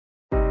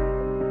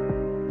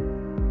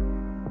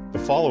The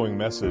following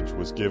message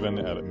was given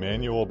at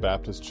Emmanuel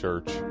Baptist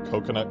Church,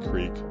 Coconut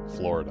Creek,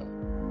 Florida.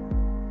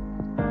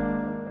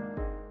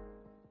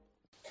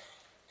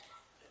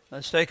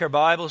 Let's take our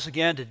Bibles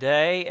again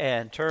today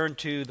and turn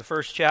to the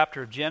first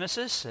chapter of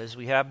Genesis, as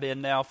we have been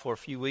now for a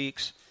few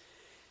weeks.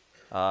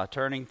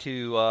 Turning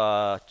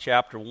to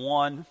chapter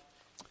 1,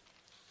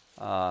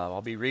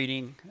 I'll be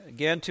reading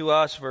again to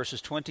us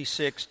verses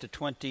 26 to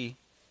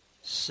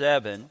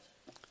 27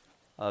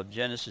 of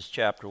Genesis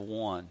chapter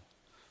 1.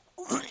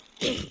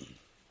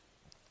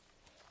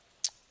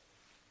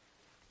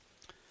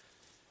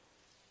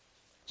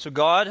 So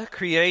God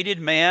created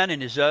man in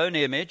his own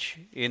image.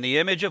 In the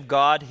image of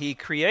God he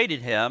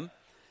created him.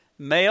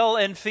 Male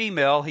and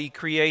female he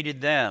created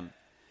them.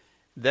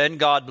 Then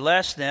God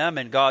blessed them,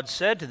 and God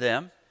said to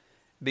them,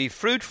 "Be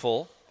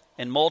fruitful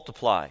and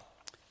multiply.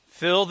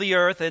 Fill the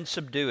earth and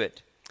subdue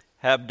it.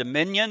 Have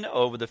dominion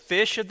over the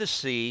fish of the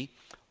sea,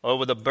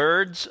 over the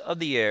birds of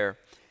the air,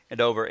 and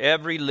over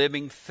every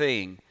living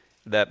thing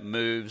that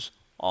moves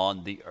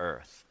on the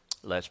earth."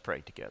 Let's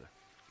pray together.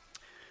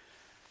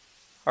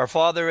 Our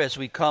Father, as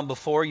we come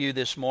before you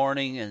this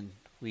morning and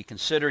we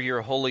consider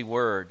your holy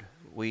word,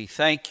 we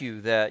thank you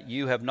that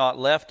you have not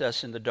left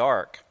us in the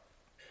dark,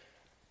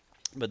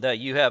 but that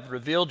you have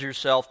revealed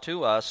yourself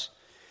to us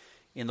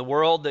in the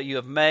world that you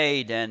have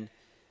made and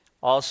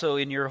also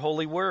in your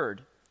holy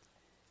word.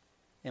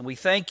 And we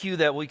thank you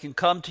that we can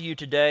come to you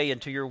today and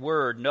to your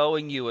word,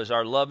 knowing you as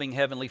our loving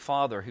Heavenly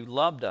Father who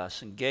loved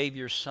us and gave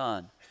your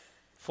Son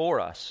for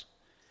us,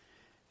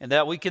 and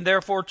that we can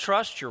therefore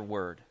trust your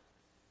word.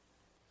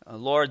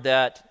 Lord,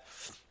 that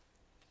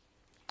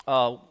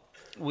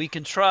we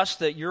can trust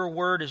that your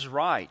word is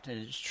right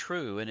and it's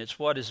true and it's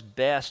what is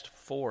best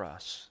for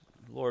us.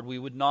 Lord, we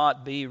would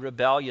not be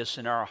rebellious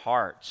in our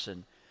hearts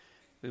and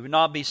we would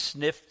not be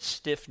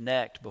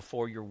stiff-necked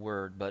before your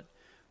word, but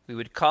we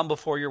would come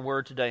before your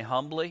word today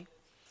humbly,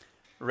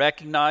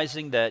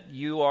 recognizing that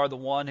you are the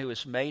one who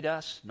has made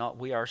us, not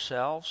we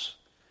ourselves,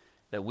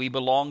 that we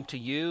belong to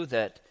you,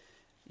 that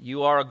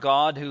you are a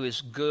God who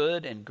is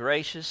good and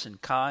gracious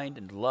and kind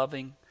and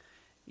loving,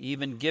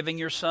 even giving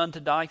your Son to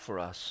die for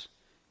us.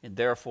 And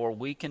therefore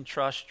we can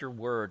trust your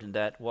word and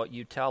that what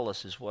you tell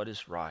us is what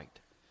is right.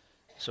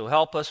 So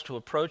help us to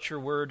approach your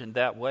word in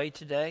that way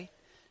today,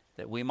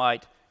 that we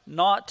might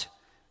not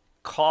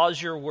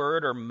cause your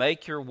word or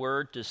make your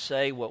word to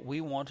say what we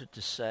want it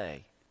to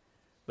say,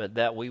 but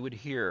that we would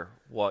hear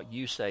what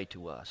you say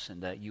to us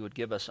and that you would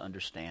give us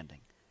understanding.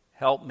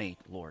 Help me,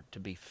 Lord, to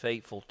be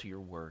faithful to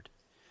your word.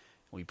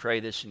 We pray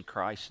this in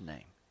Christ's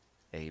name.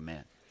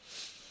 Amen.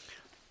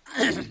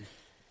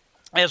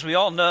 As we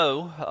all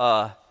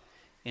know,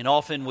 and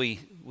often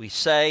we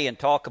say and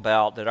talk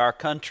about that our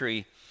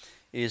country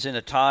is in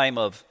a time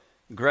of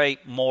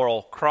great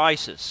moral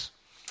crisis.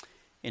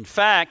 In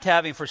fact,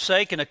 having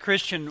forsaken a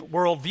Christian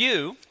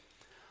worldview,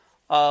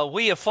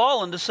 we have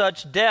fallen to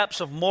such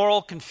depths of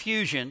moral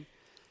confusion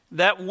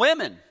that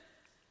women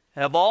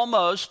have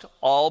almost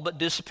all but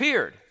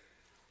disappeared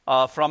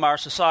from our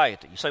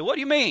society. You say, what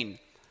do you mean?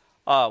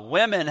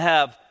 Women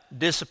have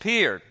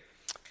disappeared.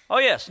 Oh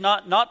yes,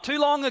 not too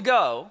long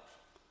ago,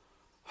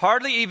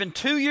 hardly even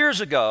 2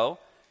 years ago,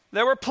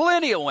 there were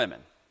plenty of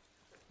women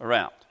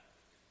around.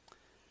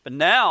 But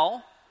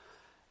now,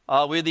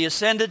 with the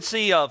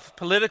ascendancy of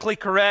politically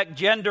correct,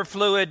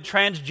 gender-fluid,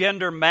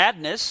 transgender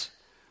madness,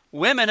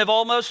 women have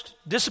almost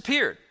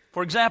disappeared.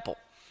 For example,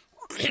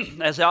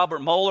 as Albert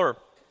Mohler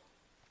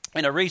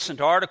in a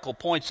recent article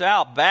points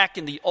out, back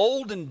in the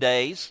olden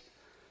days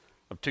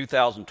of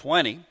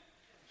 2020,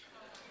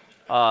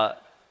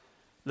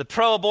 the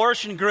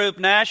pro-abortion group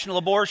National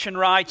Abortion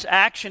Rights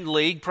Action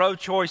League,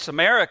 Pro-Choice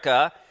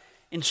America,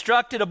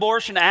 instructed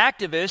abortion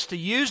activists to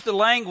use the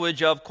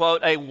language of,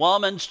 quote, a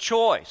woman's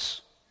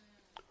choice.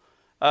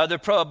 Other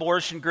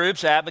pro-abortion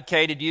groups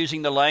advocated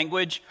using the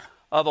language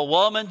of a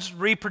woman's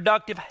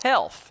reproductive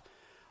health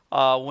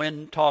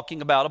when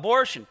talking about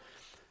abortion.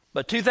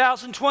 But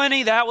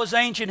 2020, that was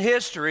ancient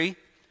history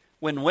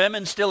when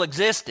women still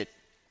existed.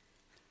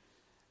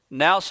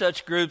 Now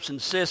such groups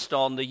insist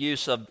on the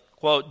use of,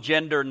 quote,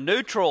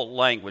 gender-neutral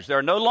language. There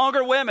are no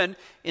longer women.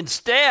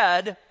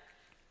 Instead,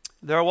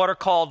 there are what are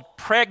called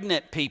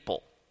pregnant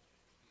people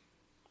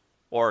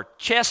or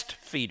chest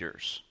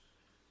feeders.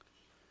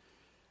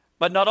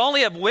 But not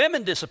only have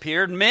women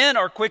disappeared, men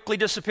are quickly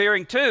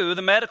disappearing too.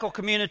 The medical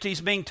community is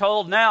being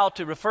told now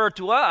to refer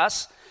to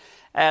us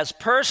as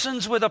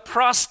persons with a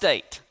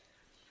prostate.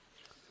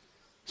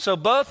 So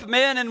both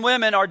men and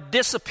women are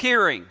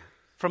disappearing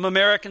from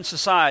American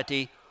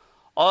society,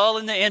 all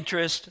in the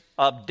interest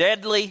of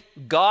deadly,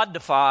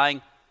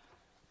 God-defying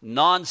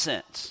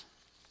nonsense.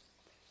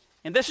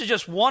 And this is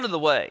just one of the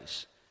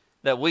ways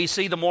that we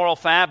see the moral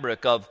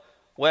fabric of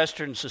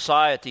Western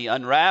society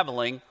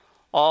unraveling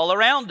all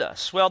around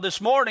us. Well,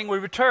 this morning we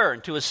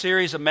return to a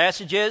series of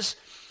messages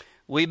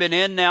we've been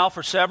in now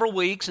for several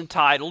weeks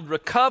entitled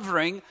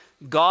Recovering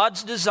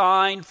God's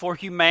Design for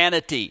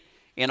Humanity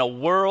in a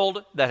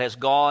World That Has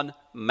Gone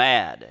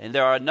Mad. And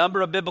there are a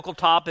number of biblical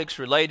topics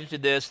related to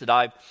this that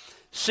I've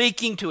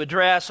seeking to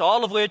address,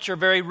 all of which are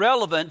very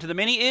relevant to the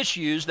many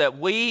issues that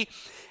we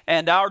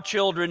and our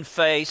children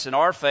face and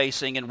are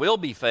facing and will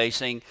be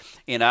facing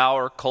in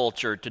our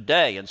culture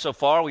today. And so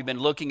far, we've been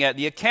looking at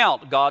the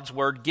account God's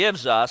Word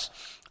gives us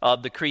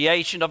of the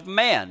creation of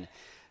man.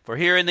 For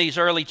here in these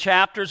early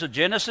chapters of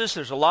Genesis,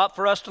 there's a lot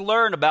for us to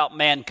learn about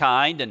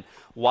mankind and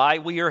why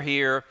we are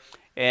here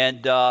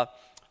and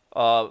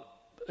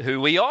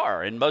who we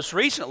are. And most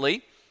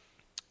recently,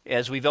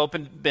 as we've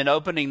been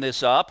opening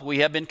this up, we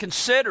have been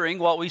considering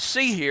what we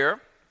see here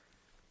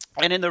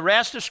and in the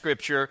rest of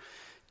Scripture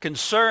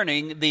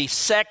concerning the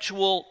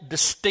sexual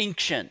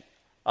distinction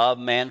of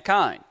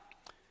mankind,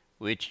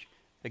 which,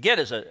 again,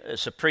 is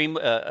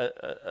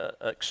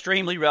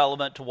extremely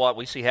relevant to what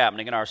we see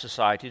happening in our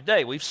society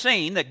today. We've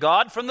seen that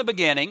God, from the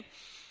beginning,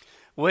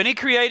 when He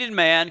created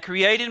man,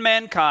 created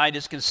mankind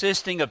as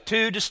consisting of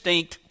two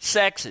distinct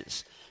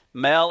sexes,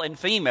 male and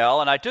female.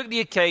 And I took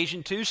the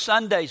occasion 2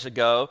 Sundays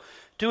ago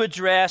to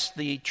address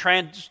the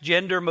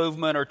transgender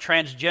movement or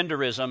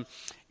transgenderism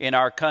in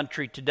our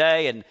country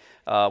today. And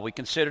we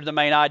considered the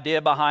main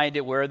idea behind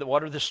it,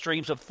 what are the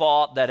streams of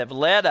thought that have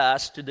led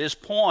us to this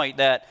point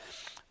that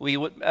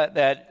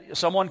that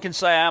someone can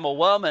say, I'm a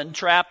woman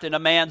trapped in a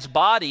man's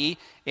body,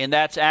 and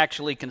that's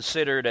actually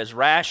considered as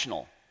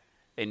rational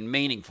and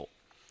meaningful.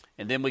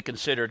 And then we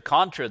considered,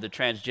 contra the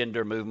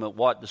transgender movement,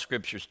 what the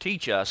Scriptures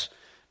teach us,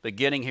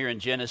 beginning here in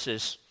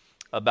Genesis,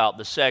 about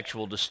the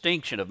sexual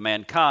distinction of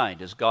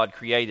mankind as God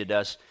created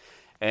us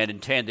and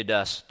intended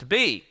us to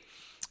be.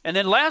 And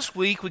then last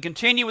week, we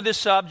continued with this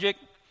subject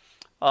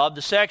of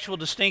the sexual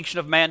distinction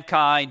of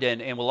mankind,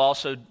 and we'll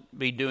also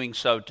be doing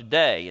so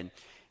today. And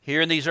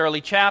here in these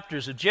early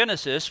chapters of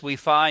Genesis, we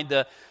find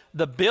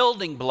the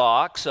building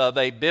blocks of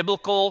a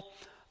biblical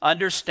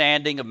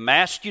understanding of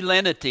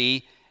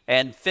masculinity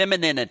and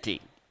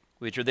femininity,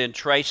 which are then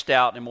traced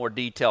out in more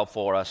detail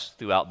for us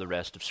throughout the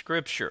rest of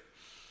Scripture.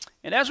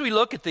 And as we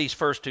look at these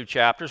first 2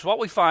 chapters, what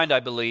we find, I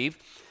believe,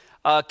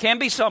 can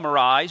be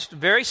summarized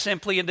very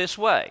simply in this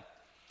way: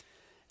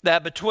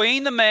 that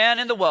between the man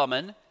and the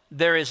woman,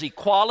 there is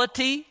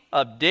equality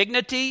of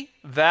dignity,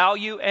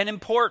 value, and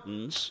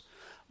importance,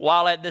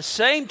 while at the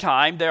same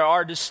time there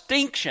are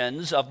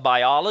distinctions of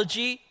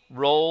biology,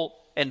 role,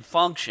 and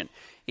function.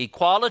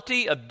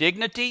 Equality of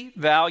dignity,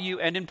 value,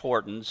 and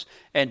importance,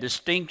 and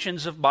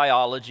distinctions of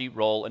biology,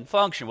 role, and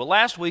function. Well,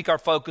 last week our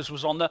focus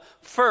was on the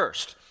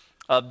first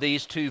of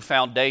these 2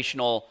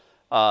 foundational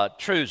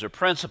truths or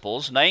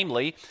principles,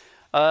 namely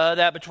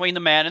that between the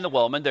man and the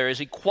woman there is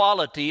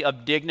equality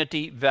of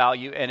dignity,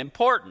 value, and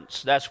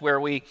importance. That's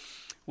where we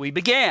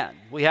began.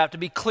 We have to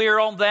be clear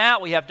on that.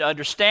 We have to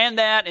understand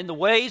that in the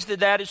ways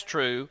that is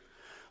true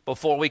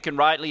before we can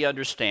rightly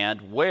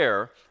understand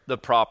where the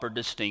proper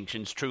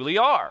distinctions truly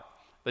are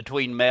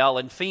between male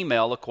and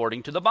female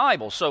according to the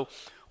Bible. So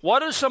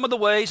what are some of the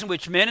ways in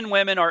which men and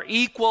women are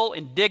equal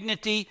in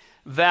dignity,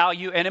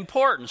 value, and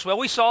importance? Well,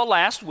 we saw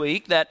last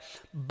week that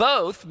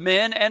both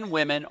men and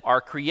women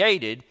are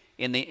created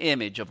in the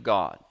image of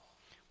God.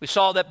 We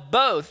saw that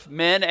both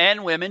men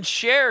and women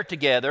share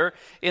together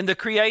in the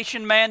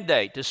creation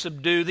mandate to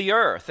subdue the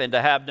earth and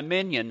to have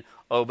dominion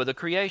over the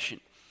creation.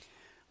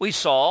 We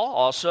saw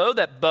also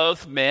that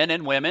both men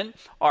and women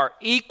are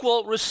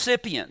equal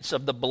recipients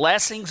of the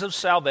blessings of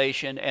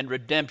salvation and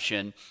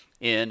redemption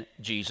in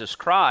Jesus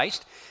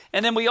Christ.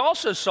 And then we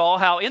also saw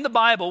how in the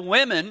Bible,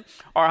 women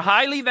are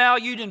highly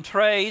valued and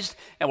praised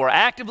and were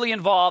actively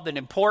involved in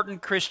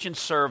important Christian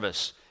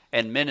service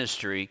and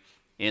ministry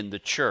in the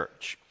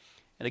church.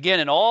 And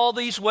again, in all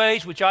these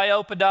ways, which I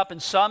opened up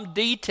in some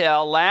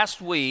detail last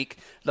week,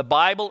 the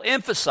Bible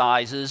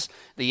emphasizes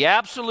the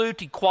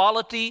absolute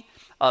equality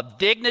of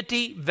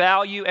dignity,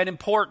 value, and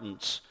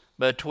importance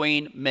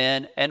between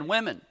men and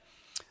women.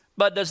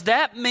 But does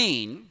that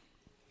mean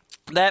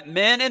that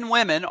men and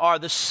women are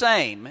the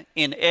same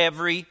in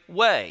every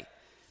way?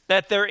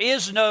 That there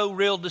is no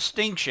real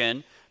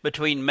distinction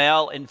between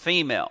male and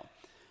female?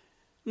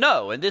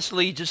 No, and this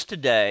leads us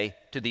today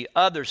to the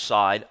other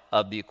side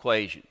of the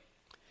equation.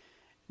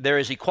 There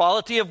is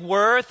equality of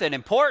worth and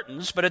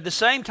importance, but at the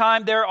same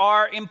time there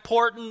are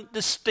important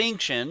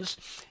distinctions.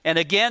 And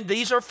again,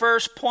 these are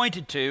first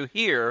pointed to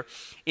here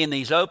in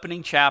these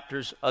opening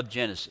chapters of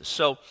Genesis.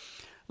 So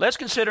let's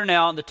consider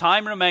now, in the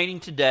time remaining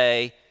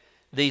today,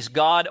 these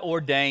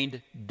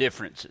God-ordained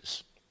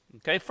differences.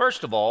 Okay,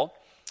 first of all,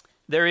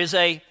 there is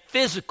a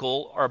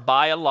physical or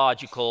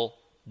biological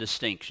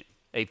distinction.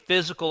 A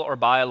physical or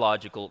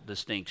biological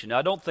distinction. Now,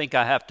 I don't think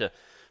I have to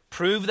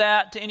prove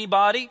that to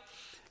anybody.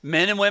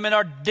 Men and women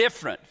are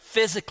different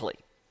physically.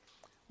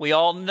 We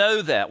all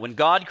know that. When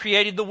God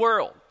created the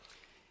world,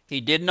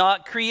 He did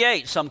not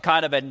create some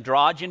kind of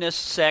androgynous,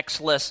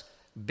 sexless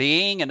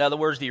being. In other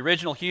words, the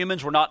original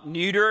humans were not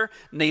neuter,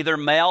 neither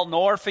male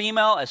nor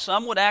female, as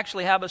some would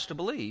actually have us to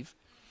believe.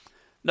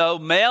 No,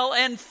 male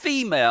and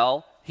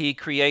female, He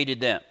created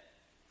them.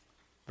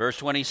 Verse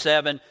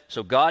 27,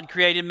 so God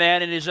created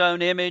man in His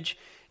own image.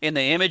 In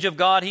the image of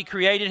God He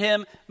created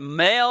him.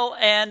 Male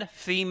and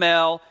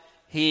female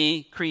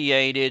He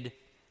created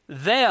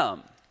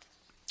them.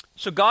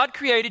 So God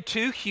created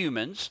two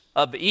humans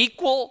of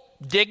equal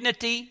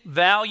dignity,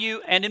 value,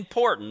 and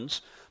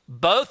importance,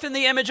 both in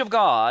the image of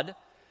God,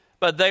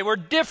 but they were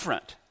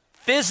different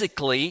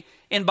physically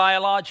and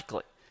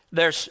biologically.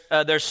 Their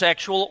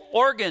sexual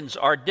organs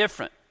are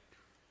different.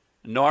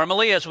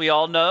 Normally, as we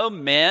all know,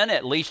 men,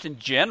 at least in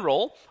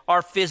general,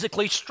 are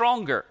physically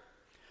stronger.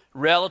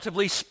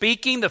 Relatively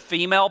speaking, the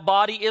female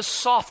body is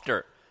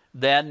softer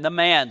than the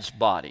man's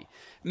body.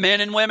 Men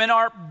and women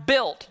are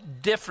built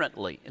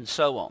differently, and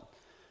so on.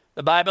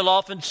 The Bible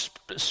often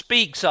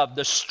speaks of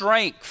the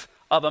strength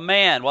of a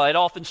man, while it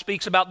often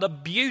speaks about the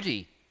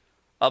beauty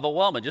of a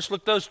woman. Just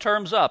look those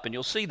terms up and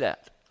you'll see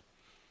that.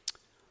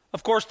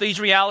 Of course, these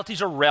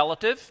realities are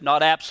relative,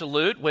 not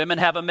absolute. Women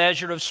have a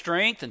measure of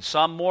strength, and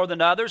some more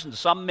than others, and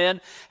some men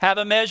have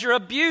a measure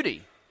of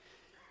beauty.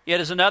 Yet,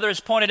 as another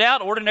has pointed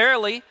out,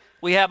 ordinarily,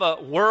 we have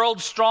a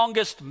World's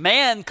Strongest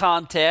Man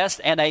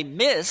contest and a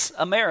Miss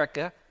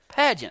America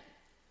pageant,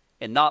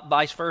 and not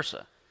vice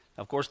versa.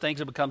 Of course, things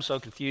have become so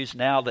confused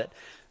now that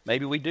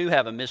maybe we do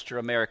have a Mr.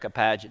 America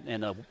pageant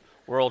and a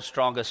World's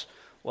Strongest.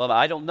 Well,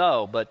 I don't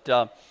know, but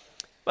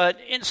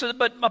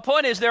my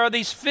point is there are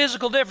these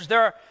physical differences.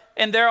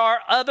 There are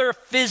other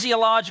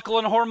physiological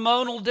and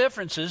hormonal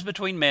differences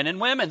between men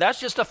and women. That's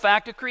just a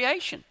fact of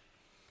creation.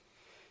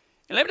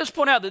 And let me just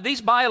point out that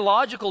these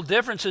biological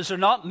differences are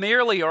not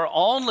merely or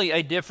only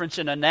a difference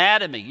in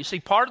anatomy. You see,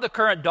 part of the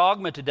current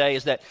dogma today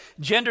is that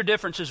gender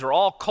differences are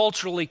all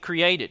culturally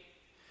created.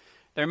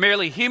 They're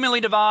merely humanly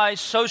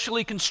devised,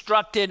 socially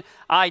constructed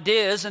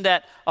ideas, and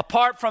that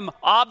apart from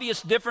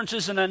obvious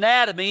differences in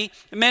anatomy,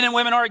 men and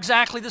women are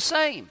exactly the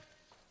same.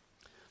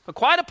 But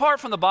quite apart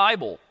from the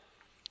Bible,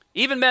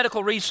 even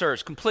medical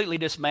research completely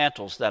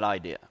dismantles that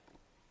idea,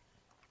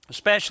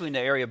 especially in the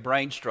area of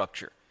brain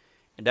structure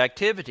and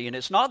activity. And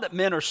it's not that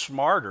men are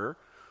smarter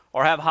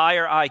or have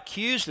higher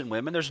IQs than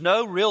women. There's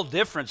no real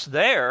difference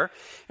there.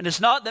 And it's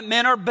not that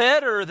men are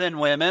better than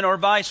women or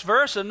vice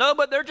versa. No,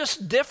 but they're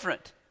just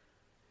different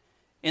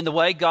in the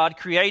way God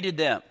created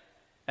them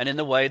and in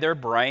the way their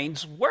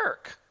brains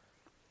work.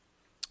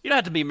 You don't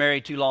have to be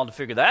married too long to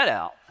figure that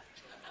out,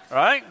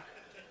 right?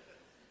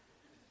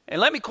 And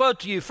let me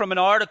quote to you from an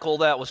article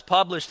that was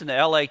published in the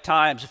LA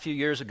Times a few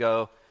years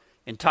ago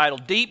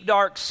entitled Deep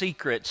Dark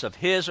Secrets of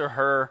His or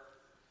Her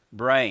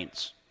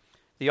Brains.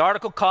 The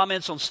article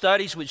comments on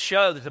studies which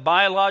show that the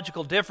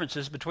biological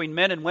differences between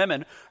men and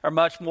women are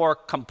much more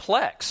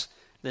complex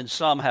than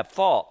some have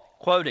thought.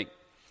 Quoting,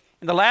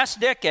 in the last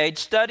decade,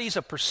 studies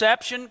of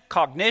perception,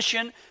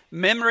 cognition,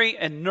 memory,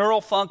 and neural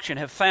function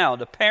have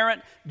found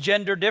apparent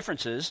gender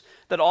differences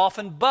that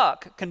often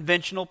buck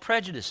conventional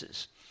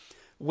prejudices.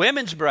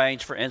 Women's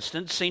brains, for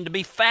instance, seem to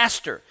be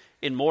faster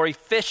and more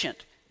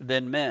efficient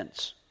than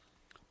men's.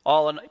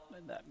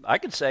 I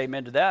could say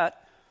amen to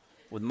that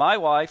with my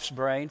wife's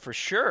brain for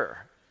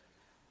sure.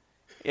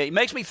 It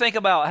makes me think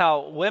about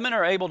how women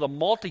are able to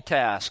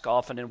multitask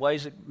often in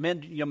ways that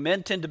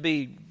men tend to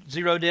be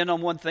zeroed in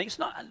on one thing.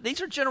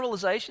 These are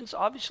generalizations,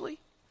 obviously.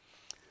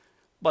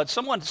 But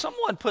someone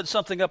put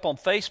something up on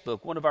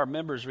Facebook. One of our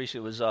members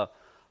recently was of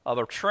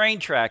a train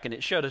track, and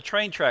it showed a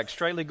train track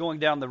straightly going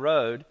down the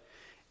road.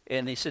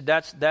 And he said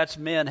that's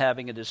men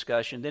having a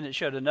discussion. Then it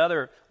showed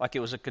another, like it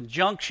was a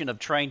conjunction of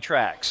train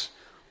tracks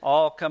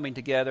all coming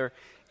together.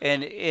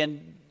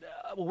 And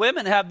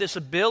women have this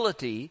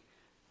ability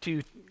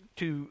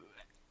to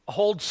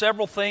hold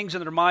several things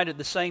in their mind at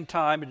the same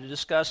time and to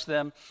discuss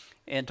them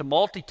and to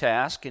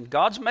multitask. And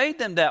God's made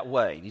them that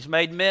way. He's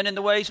made men in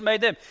the way He's made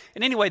them.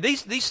 And anyway,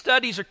 these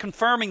studies are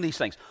confirming these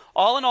things.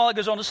 All in all, it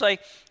goes on to say,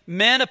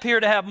 men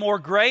appear to have more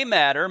gray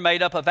matter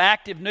made up of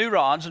active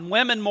neurons and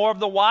women more of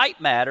the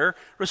white matter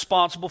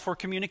responsible for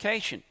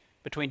communication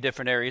between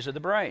different areas of the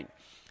brain.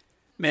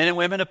 Men and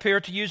women appear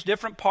to use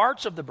different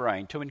parts of the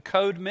brain to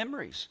encode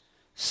memories,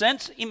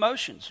 sense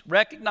emotions,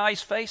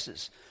 recognize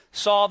faces,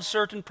 solve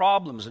certain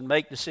problems, and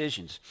make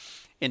decisions.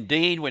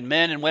 Indeed, when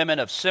men and women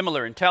of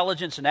similar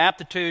intelligence and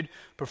aptitude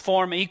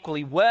perform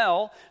equally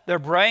well, their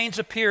brains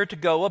appear to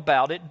go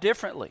about it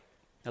differently.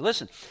 Now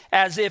listen,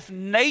 as if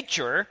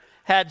nature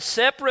had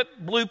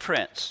separate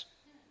blueprints,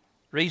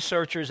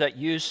 researchers at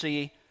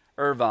UC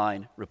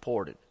Irvine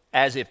reported.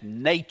 As if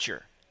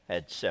nature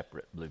had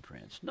separate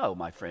blueprints. No,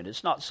 my friend,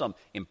 it's not some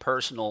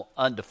impersonal,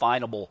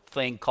 undefinable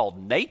thing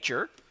called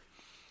nature.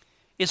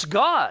 It's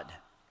God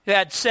who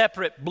had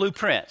separate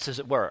blueprints, as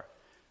it were,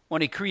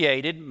 when He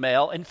created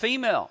male and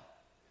female.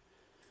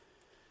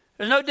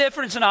 There's no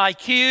difference in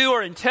IQ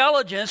or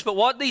intelligence, but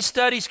what these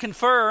studies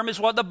confirm is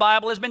what the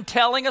Bible has been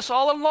telling us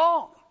all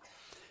along.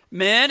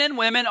 Men and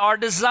women are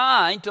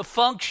designed to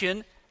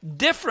function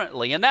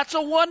differently, and that's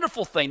a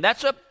wonderful thing.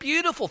 That's a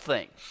beautiful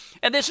thing.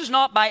 And this is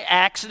not by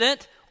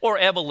accident or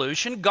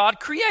evolution.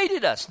 God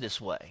created us this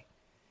way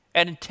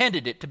and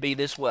intended it to be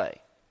this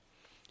way.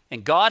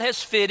 And God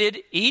has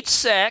fitted each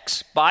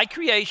sex by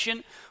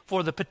creation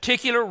for the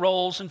particular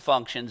roles and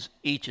functions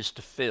each is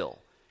to fill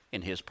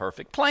in His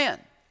perfect plan.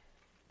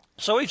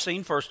 So we've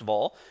seen, first of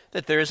all,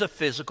 that there is a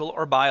physical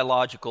or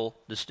biological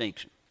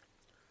distinction.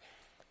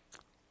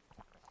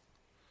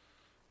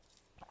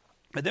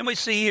 But then we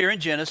see here in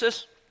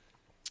Genesis,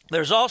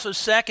 there's also,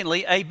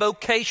 secondly, a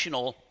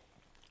vocational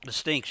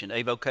distinction.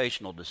 A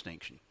vocational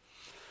distinction.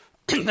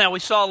 Now, we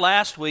saw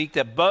last week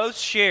that both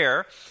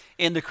share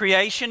in the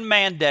creation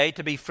mandate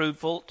to be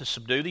fruitful, to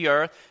subdue the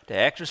earth, to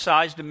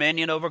exercise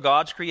dominion over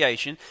God's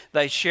creation.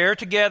 They share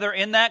together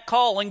in that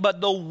calling,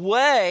 but the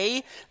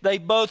way they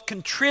both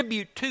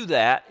contribute to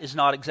that is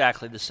not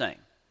exactly the same.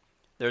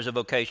 There's a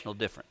vocational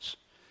difference.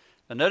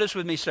 Now, notice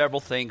with me several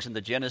things in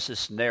the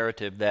Genesis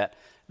narrative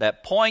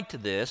that point to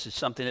this. Is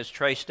something that's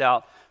traced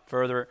out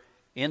further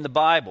in the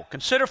Bible.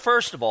 Consider,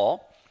 first of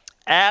all,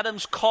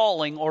 Adam's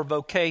calling or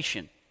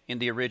vocation in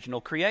the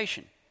original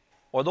creation,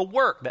 or the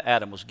work that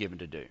Adam was given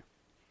to do.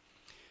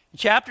 In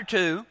chapter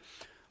 2,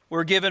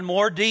 we're given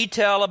more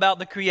detail about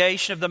the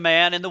creation of the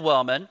man and the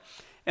woman,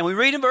 and we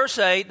read in verse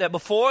 8 that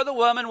before the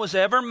woman was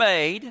ever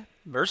made,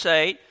 verse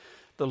 8,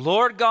 the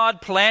Lord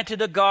God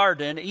planted a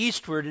garden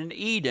eastward in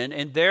Eden,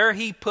 and there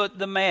he put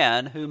the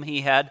man whom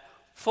he had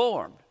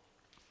formed.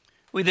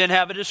 We then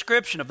have a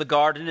description of the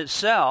garden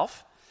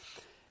itself,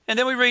 and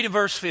then we read in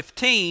verse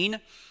 15,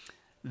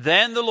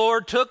 then the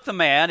Lord took the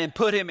man and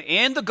put him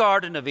in the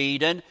Garden of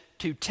Eden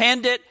to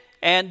tend it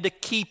and to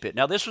keep it.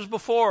 Now, this was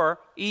before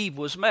Eve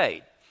was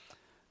made.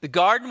 The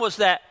garden was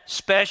that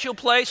special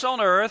place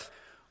on earth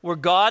where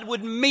God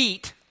would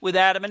meet with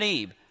Adam and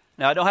Eve.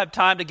 Now, I don't have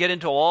time to get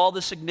into all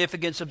the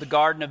significance of the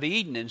Garden of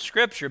Eden in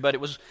Scripture, but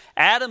it was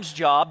Adam's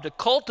job to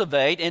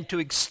cultivate and to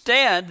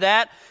extend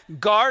that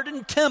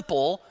garden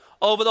temple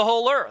over the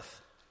whole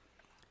earth.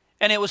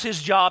 And it was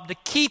his job to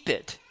keep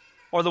it,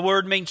 or the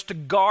word means to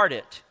guard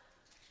it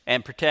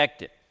and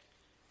protect it.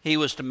 He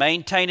was to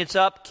maintain its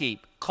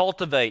upkeep,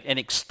 cultivate and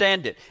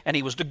extend it, and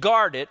he was to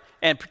guard it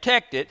and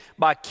protect it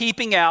by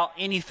keeping out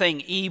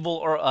anything evil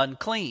or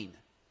unclean.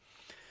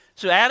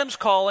 So Adam's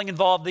calling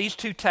involved these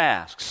two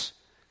tasks: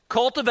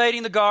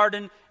 cultivating the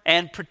garden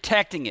and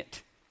protecting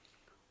it.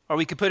 Or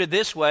we could put it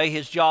this way,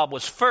 his job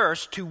was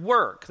first to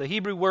work. The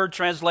Hebrew word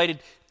translated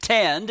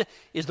tend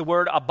is the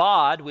word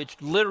abad, which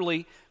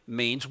literally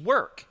means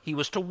work. He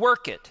was to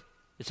work it.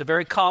 It's a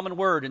very common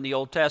word in the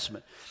Old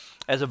Testament.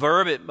 As a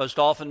verb, it most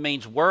often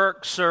means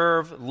work,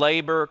 serve,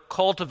 labor,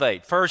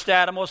 cultivate. First,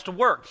 Adam was to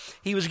work.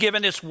 He was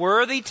given this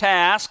worthy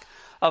task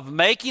of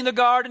making the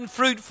garden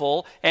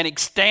fruitful and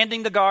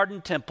extending the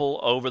garden temple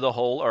over the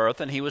whole earth,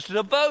 and he was to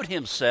devote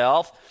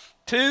himself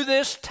to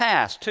this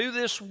task, to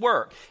this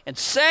work. And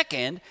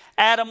second,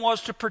 Adam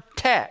was to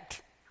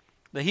protect.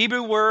 The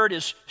Hebrew word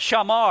is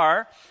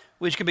shamar,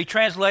 which can be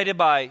translated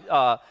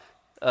by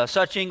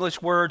such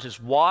English words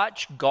as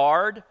watch,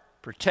 guard,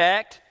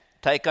 protect,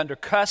 take under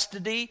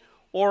custody,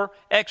 or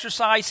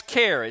exercise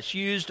care. It's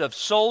used of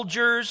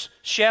soldiers,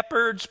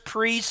 shepherds,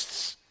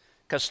 priests,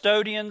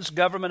 custodians,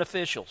 government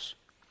officials.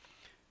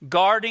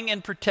 Guarding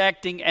and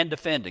protecting and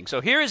defending.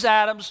 So here is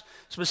Adam's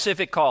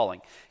specific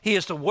calling. He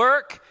is to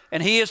work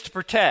and he is to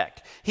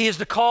protect. He is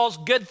to cause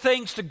good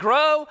things to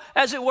grow,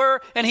 as it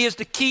were, and he is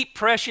to keep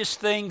precious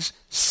things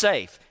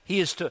safe. He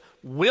is to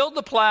wield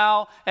the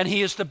plow and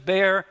he is to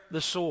bear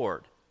the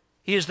sword.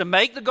 He is to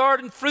make the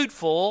garden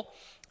fruitful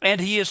and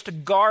he is to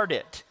guard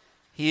it.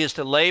 He is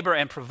to labor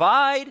and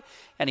provide,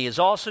 and he is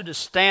also to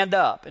stand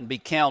up and be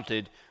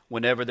counted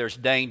whenever there's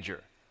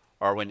danger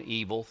or when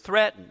evil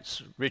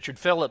threatens. Richard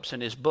Phillips,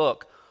 in his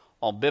book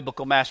on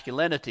biblical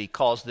masculinity,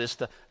 calls this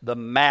the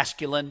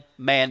masculine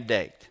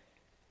mandate.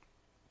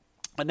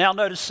 And now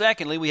notice,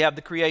 secondly, we have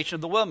the creation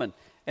of the woman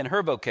and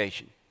her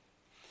vocation.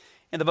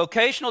 And the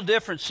vocational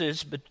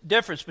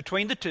difference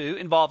between the two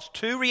involves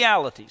two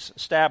realities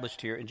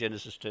established here in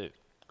Genesis 2.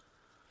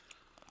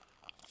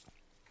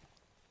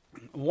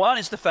 One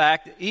is the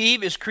fact that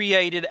Eve is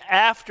created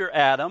after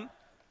Adam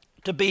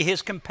to be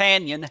his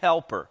companion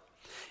helper.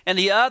 And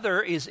the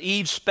other is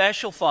Eve's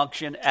special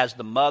function as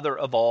the mother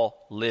of all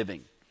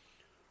living.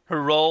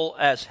 Her role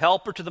as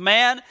helper to the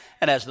man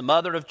and as the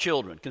mother of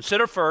children.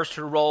 Consider first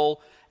her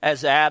role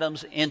as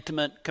Adam's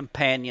intimate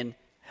companion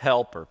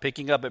helper.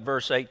 Picking up at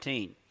verse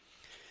 18.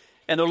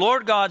 And the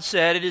Lord God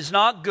said, "It is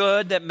not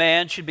good that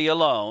man should be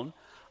alone.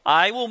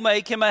 I will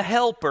make him a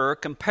helper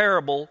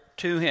comparable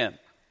to him."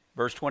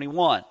 Verse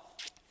 21.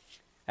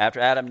 After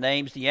Adam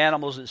names the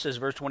animals, it says,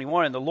 verse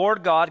 21, "And the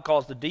Lord God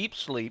caused the deep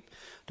sleep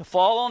to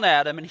fall on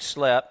Adam, and he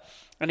slept.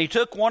 And he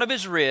took one of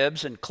his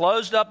ribs and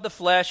closed up the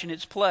flesh in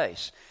its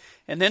place.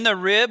 And then the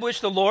rib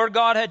which the Lord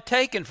God had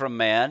taken from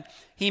man,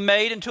 he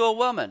made into a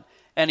woman,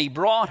 and he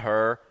brought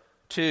her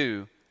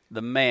to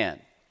the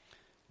man."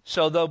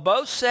 So though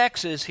both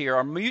sexes here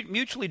are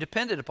mutually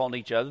dependent upon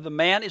each other, the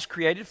man is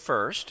created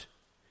first,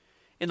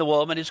 and the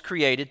woman is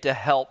created to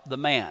help the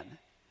man.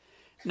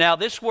 Now,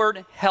 this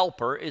word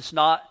helper is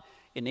not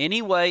in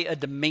any way a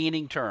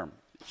demeaning term.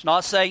 It's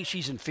not saying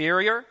she's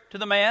inferior to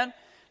the man,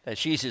 that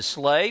she's his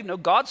slave. No,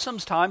 God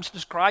sometimes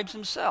describes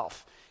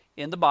himself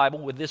in the Bible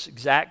with this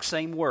exact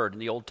same word in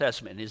the Old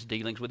Testament in his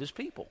dealings with his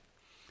people.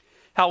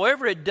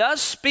 However, it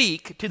does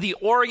speak to the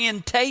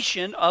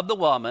orientation of the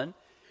woman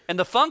and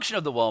the function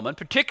of the woman,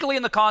 particularly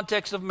in the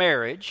context of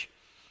marriage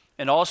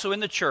and also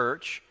in the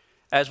church,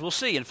 as we'll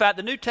see. In fact,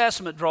 the New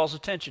Testament draws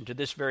attention to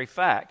this very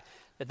fact,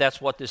 that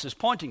that's what this is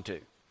pointing to.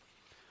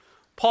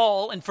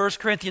 Paul, in 1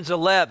 Corinthians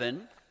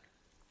 11,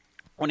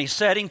 when he's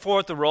setting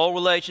forth the role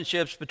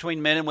relationships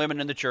between men and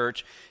women in the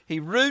church, he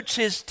roots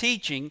his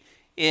teaching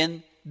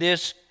in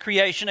this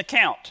creation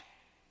account,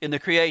 in the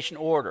creation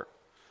order.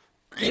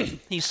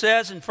 He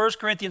says in 1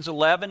 Corinthians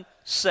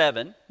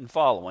 11:7 and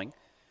following,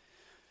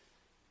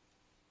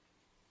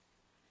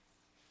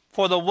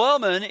 "For the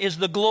woman is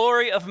the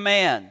glory of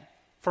man.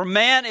 For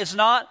man is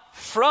not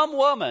from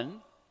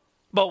woman,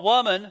 but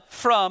woman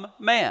from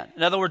man."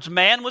 In other words,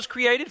 man was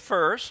created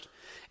first,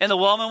 and the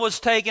woman was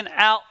taken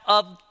out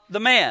of the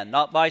man,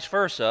 not vice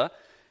versa.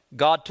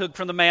 God took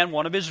from the man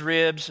one of his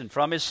ribs, and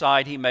from his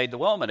side he made the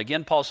woman.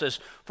 Again, Paul says,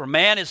 "For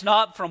man is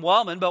not from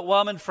woman, but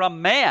woman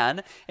from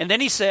man." And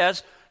then he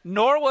says,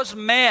 "Nor was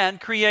man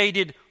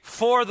created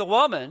for the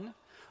woman,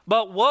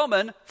 but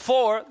woman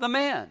for the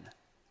man."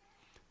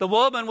 The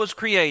woman was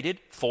created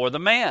for the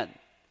man.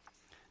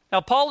 Now,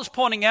 Paul is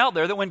pointing out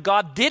there that when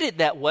God did it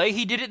that way,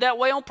 he did it that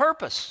way on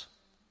purpose.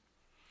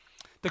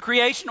 The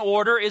creation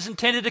order is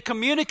intended to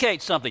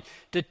communicate something,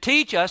 to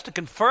teach us, to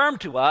confirm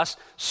to us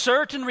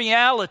certain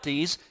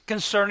realities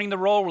concerning the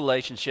role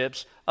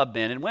relationships of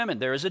men and women.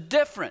 There is a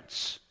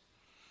difference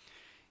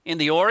in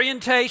the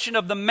orientation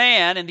of the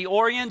man and the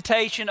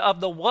orientation of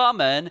the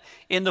woman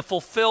in the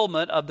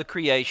fulfillment of the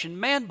creation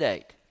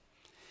mandate.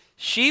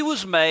 She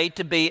was made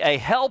to be a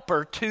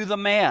helper to the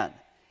man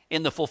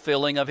in the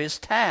fulfilling of his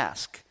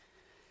task.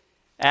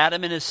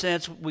 Adam, in a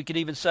sense, we could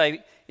even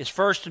say, is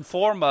first and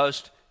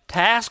foremost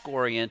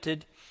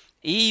task-oriented.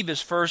 Eve is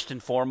first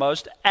and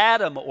foremost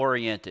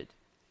Adam-oriented.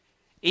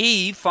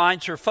 Eve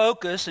finds her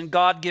focus and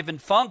God-given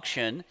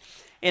function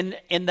in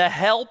the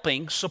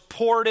helping,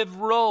 supportive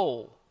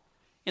role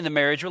in the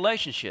marriage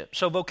relationship.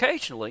 So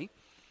vocationally,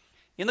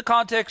 in the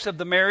context of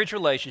the marriage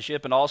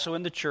relationship and also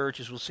in the church,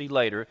 as we'll see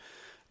later,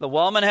 the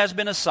woman has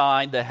been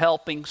assigned the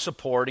helping,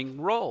 supporting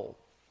role.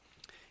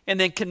 And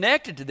then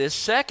connected to this,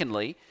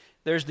 secondly,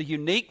 there's the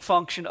unique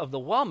function of the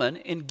woman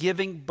in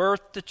giving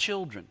birth to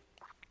children.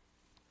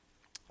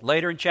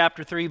 Later in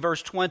chapter 3,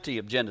 verse 20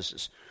 of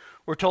Genesis,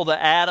 we're told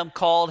that Adam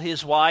called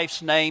his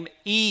wife's name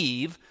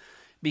Eve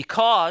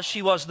because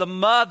she was the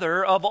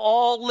mother of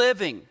all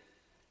living.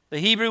 The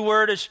Hebrew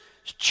word is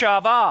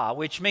chava,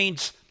 which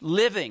means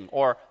living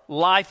or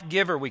life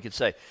giver, we could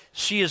say.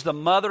 She is the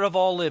mother of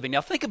all living.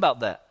 Now think about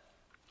that.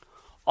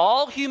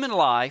 All human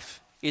life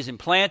is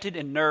implanted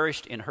and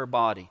nourished in her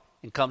body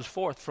and comes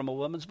forth from a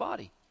woman's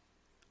body.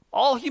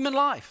 All human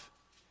life.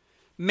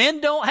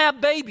 Men don't have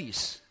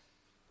babies.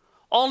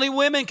 Only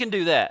women can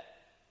do that.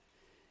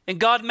 And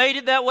God made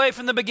it that way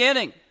from the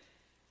beginning.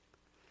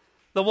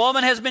 The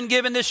woman has been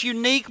given this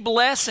unique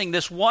blessing,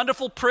 this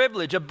wonderful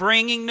privilege of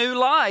bringing new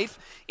life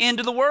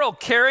into the world,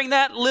 carrying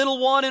that little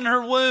one in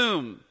her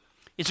womb.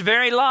 Its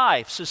very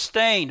life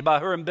sustained by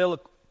her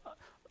umbilical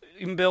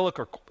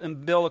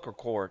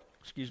cord.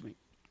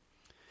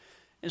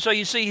 And so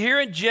you see here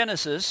in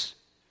Genesis,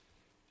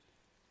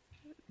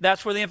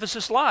 that's where the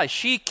emphasis lies.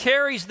 She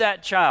carries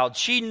that child.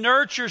 She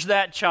nurtures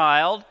that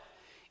child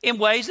in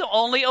ways that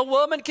only a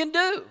woman can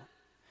do.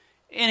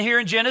 And here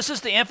in Genesis,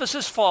 the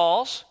emphasis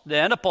falls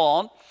then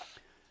upon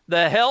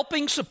the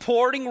helping,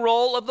 supporting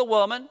role of the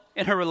woman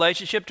in her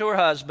relationship to her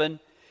husband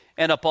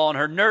and upon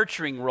her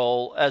nurturing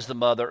role as the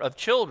mother of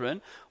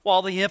children,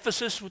 while the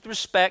emphasis with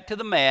respect to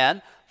the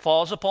man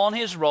falls upon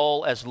his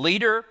role as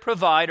leader,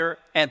 provider,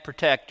 and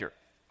protector.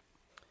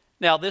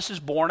 Now, this is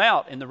borne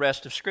out in the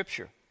rest of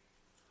Scripture.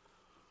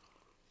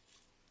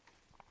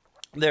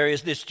 There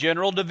is this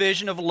general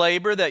division of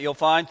labor that you'll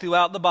find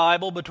throughout the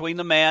Bible between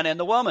the man and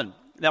the woman.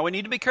 Now, we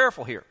need to be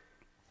careful here.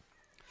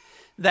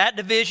 That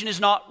division is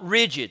not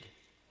rigid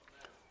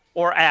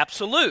or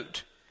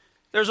absolute.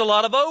 There's a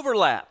lot of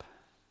overlap.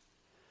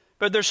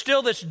 But there's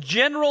still this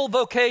general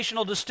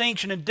vocational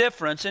distinction and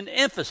difference and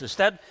emphasis.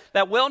 That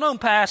well-known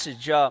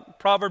passage,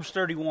 Proverbs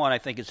 31, I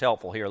think is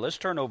helpful here. Let's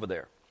turn over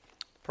there.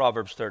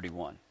 Proverbs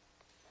 31.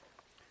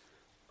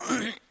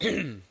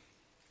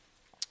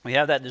 We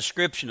have that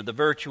description of the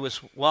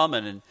virtuous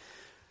woman, and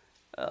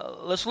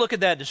let's look at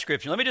that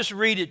description. Let me just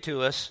read it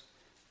to us,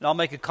 and I'll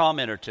make a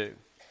comment or two.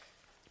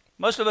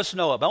 Most of us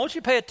know it, but I want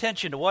you to pay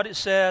attention to what it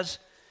says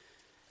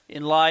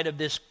in light of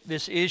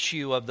this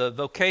issue of the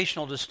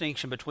vocational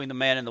distinction between the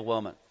man and the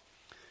woman.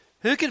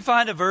 Who can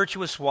find a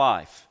virtuous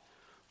wife?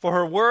 For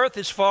her worth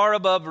is far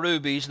above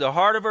rubies. The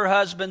heart of her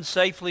husband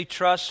safely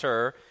trusts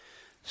her,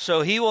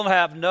 so he will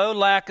have no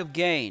lack of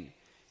gain.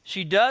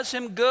 She does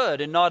him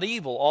good and not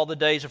evil all the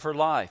days of her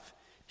life.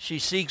 She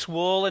seeks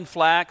wool and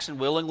flax and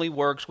willingly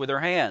works with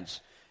her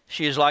hands.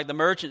 She is like the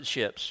merchant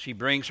ships. She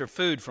brings her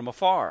food from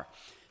afar.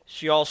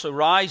 She also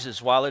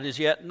rises while it is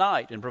yet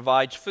night and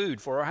provides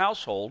food for her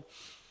household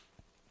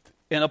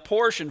and a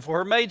portion for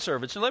her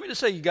maidservants. And let me just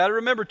say, you got to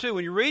remember too,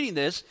 when you're reading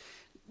this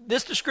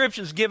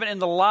description is given in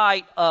the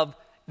light of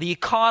the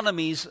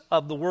economies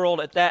of the world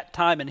at that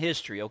time in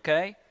history,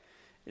 okay?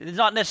 It does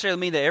not necessarily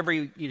mean that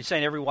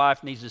every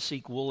wife needs to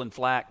seek wool and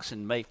flax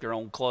and make their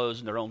own clothes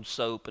and their own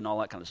soap and all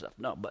that kind of stuff.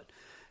 No,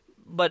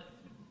 but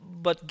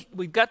but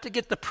we've got to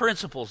get the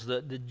principles,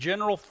 the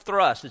general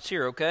thrust that's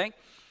here, okay?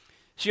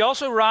 She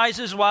also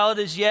rises while it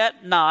is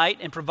yet night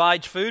and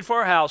provides food for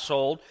her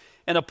household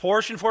and a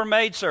portion for her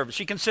maidservant.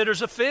 She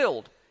considers a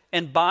field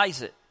and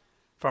buys it.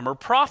 From her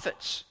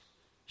profits,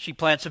 she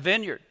plants a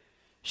vineyard.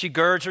 She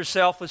girds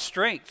herself with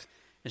strength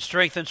and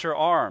strengthens her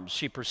arms.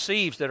 She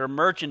perceives that her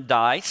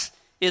merchandise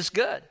is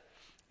good,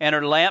 and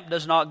her lamp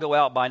does not go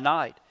out by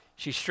night.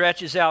 She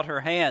stretches out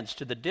her hands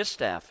to the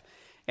distaff,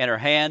 and her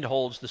hand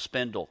holds the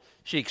spindle.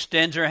 She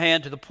extends her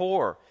hand to the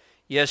poor.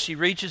 Yes, she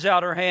reaches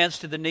out her hands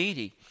to the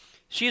needy.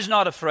 She is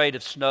not afraid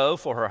of snow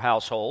for her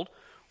household,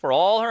 for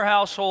all her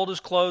household is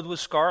clothed with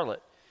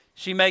scarlet.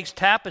 She makes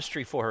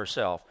tapestry for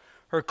herself.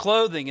 Her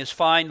clothing is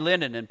fine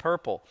linen and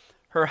purple.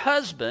 Her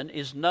husband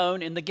is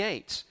known in the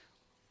gates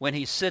when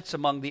he sits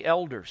among the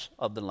elders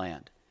of the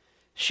land.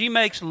 She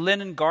makes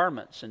linen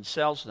garments and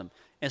sells them,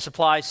 and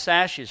supplies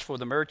sashes for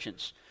the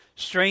merchants.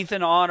 Strength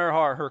and honor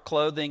are her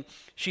clothing.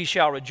 She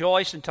shall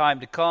rejoice in time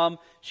to come.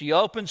 She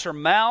opens her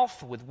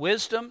mouth with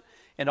wisdom,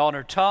 and on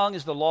her tongue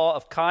is the law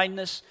of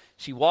kindness.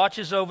 She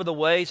watches over the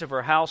ways of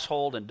her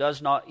household and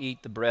does not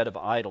eat the bread of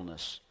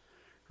idleness.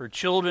 Her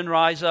children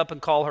rise up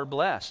and call her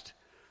blessed.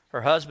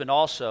 Her husband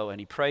also, and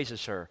he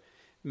praises her.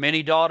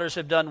 Many daughters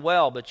have done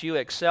well, but you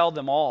excel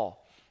them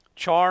all.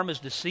 Charm is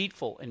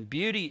deceitful, and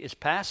beauty is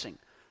passing.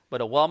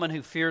 But a woman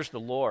who fears the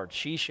Lord,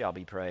 she shall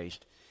be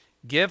praised.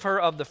 Give her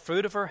of the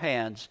fruit of her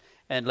hands,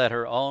 and let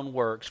her own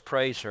works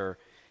praise her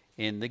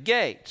in the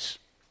gates.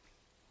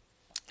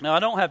 Now, I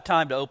don't have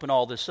time to open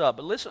all this up,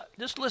 but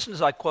just listen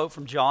as I quote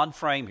from John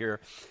Frame here,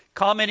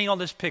 commenting on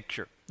this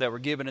picture that we're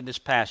given in this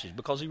passage,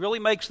 because he really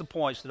makes the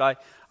points that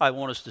I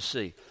want us to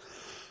see.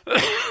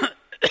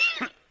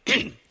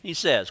 He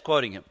says,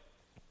 quoting him,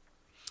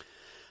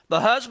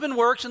 "The husband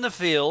works in the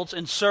fields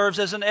and serves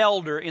as an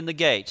elder in the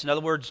gates." In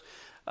other words,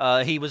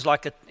 he was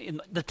like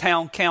in the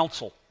town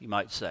council, you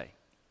might say.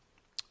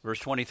 Verse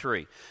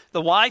 23,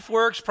 "The wife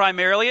works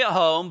primarily at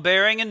home,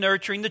 bearing and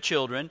nurturing the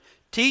children,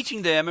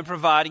 teaching them and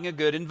providing a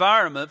good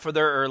environment for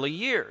their early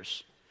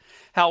years.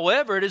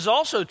 However, it is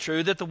also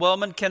true that the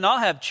woman cannot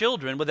have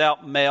children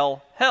without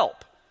male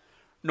help,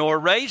 nor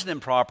raise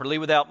them properly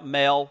without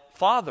male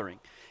fathering.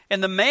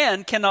 And the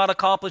man cannot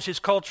accomplish his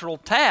cultural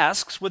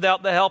tasks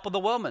without the help of the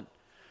woman.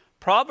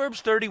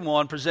 Proverbs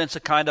 31 presents a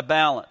kind of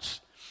balance.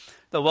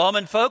 The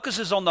woman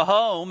focuses on the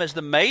home as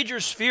the major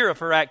sphere of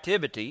her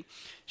activity.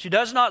 She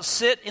does not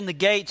sit in the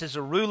gates as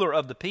a ruler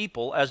of the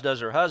people, as does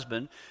her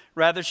husband.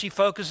 Rather, she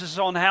focuses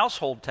on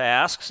household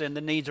tasks and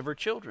the needs of her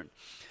children.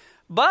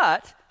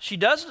 But she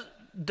does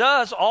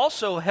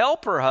also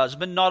help her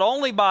husband, not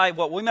only by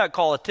what we might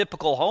call a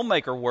typical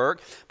homemaker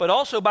work, but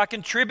also by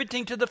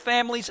contributing to the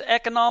family's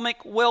economic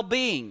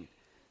well-being.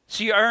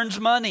 She earns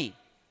money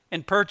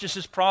and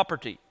purchases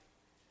property.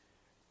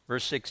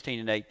 Verse 16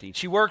 and 18.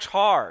 She works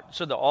hard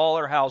so that all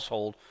her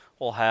household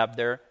will have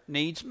their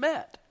needs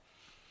met.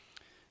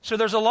 So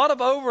there's a lot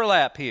of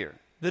overlap here.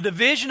 The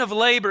division of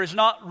labor is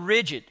not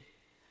rigid,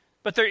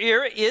 but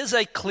there is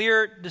a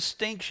clear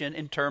distinction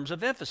in terms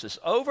of emphasis.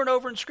 Over and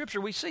over in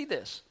Scripture we see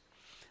this,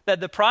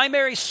 that the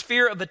primary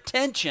sphere of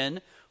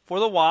attention for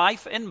the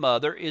wife and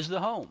mother is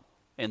the home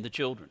and the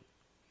children.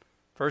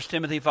 1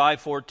 Timothy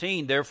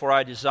 5:14, "Therefore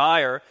I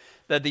desire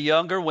that the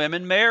younger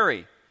women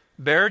marry,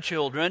 bear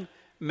children,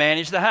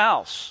 manage the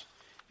house."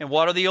 And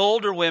what are the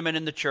older women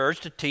in the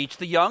church to teach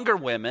the younger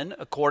women,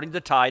 according to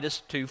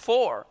Titus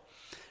 2:4?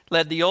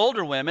 "Let the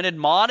older women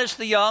admonish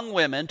the young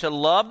women to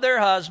love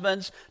their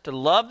husbands, to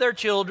love their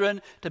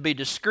children, to be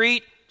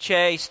discreet,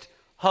 chaste,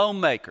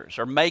 homemakers,"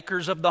 or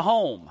makers of the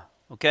home.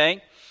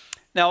 Okay?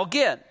 Now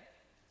again,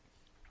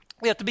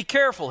 we have to be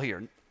careful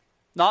here,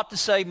 not to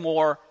say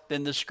more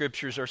than the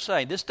Scriptures are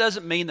saying. This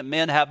doesn't mean that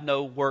men have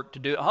no work to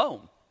do at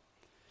home,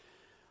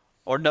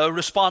 or no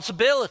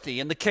responsibility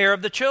in the care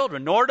of the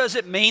children, nor does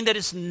it mean that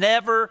it's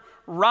never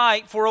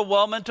right for a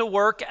woman to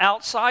work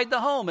outside the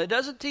home. It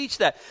doesn't teach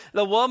that.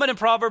 The woman in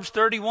Proverbs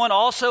 31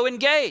 also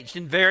engaged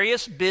in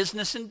various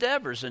business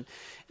endeavors. And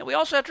we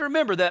also have to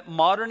remember that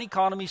modern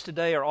economies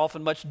today are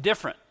often much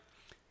different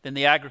than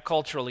the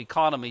agricultural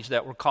economies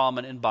that were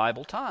common in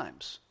Bible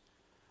times.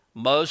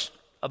 Most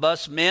of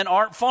us men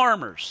aren't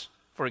farmers,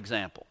 for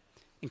example.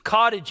 And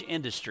cottage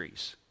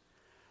industries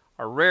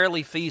are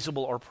rarely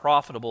feasible or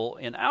profitable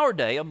in our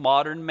day of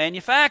modern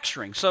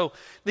manufacturing. So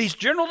these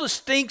general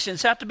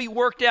distinctions have to be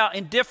worked out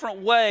in different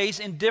ways,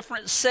 in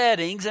different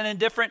settings, and in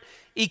different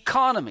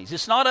economies.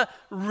 It's not a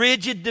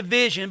rigid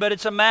division, but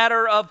it's a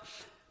matter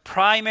of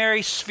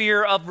primary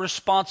sphere of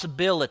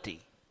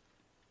responsibility.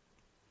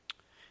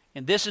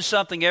 And this is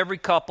something every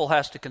couple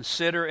has to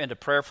consider and to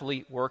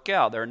prayerfully work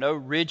out. There are no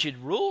rigid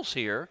rules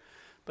here,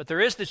 but there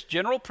is this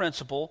general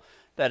principle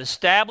that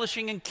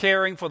establishing and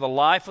caring for the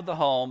life of the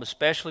home,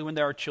 especially when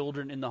there are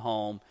children in the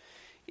home,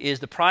 is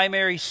the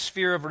primary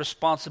sphere of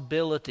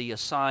responsibility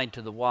assigned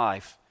to the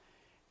wife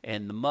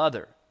and the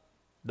mother.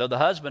 Though the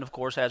husband, of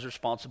course, has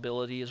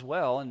responsibility as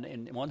well, and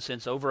in one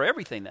sense, over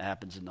everything that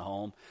happens in the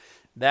home.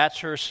 That's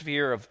her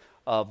sphere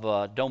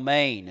of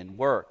domain and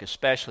work,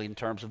 especially in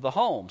terms of the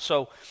home.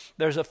 So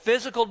there's a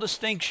physical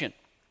distinction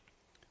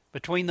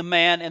between the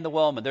man and the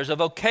woman. There's a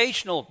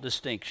vocational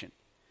distinction.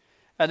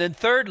 And then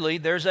thirdly,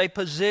 there's a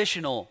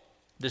positional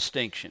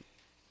distinction.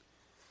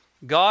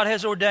 God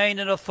has ordained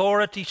an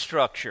authority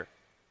structure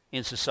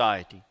in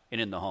society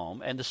and in the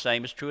home, and the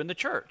same is true in the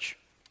church.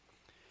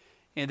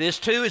 And this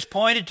too is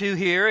pointed to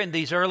here in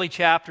these early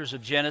chapters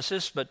of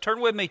Genesis, but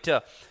turn with me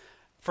to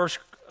 1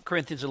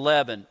 Corinthians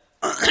 11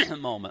 a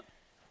moment.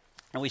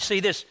 And we see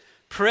this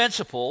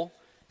principle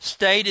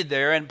stated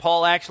there, and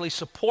Paul actually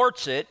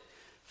supports it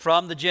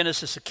from the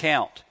Genesis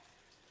account.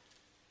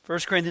 1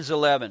 Corinthians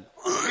 11.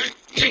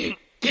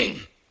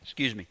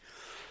 Excuse me.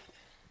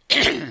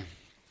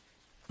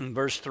 In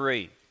verse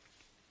 3.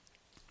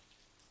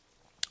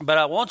 But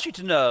I want you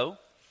to know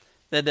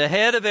that the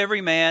head of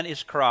every man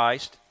is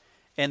Christ,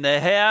 and the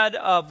head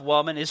of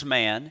woman is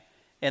man,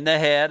 and the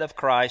head of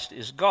Christ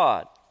is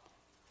God.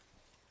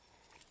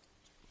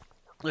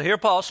 So here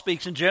Paul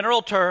speaks in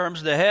general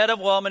terms, the head of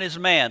woman is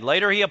man.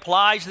 Later he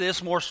applies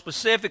this more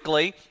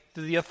specifically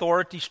to the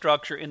authority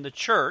structure in the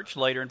church,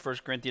 later in 1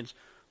 Corinthians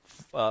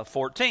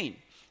 14,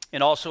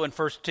 and also in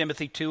 1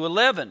 Timothy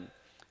 2:11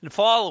 and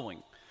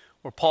following,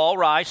 where Paul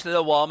writes that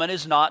a woman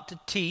is not to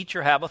teach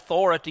or have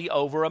authority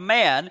over a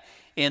man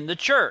in the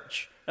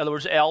church. In other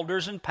words,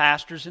 elders and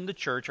pastors in the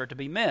church are to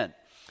be men.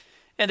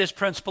 And this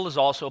principle is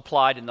also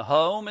applied in the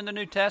home in the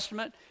New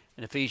Testament,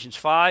 in Ephesians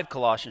 5,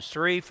 Colossians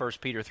 3, 1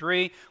 Peter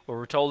 3, where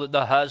we're told that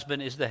the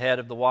husband is the head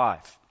of the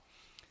wife.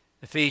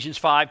 Ephesians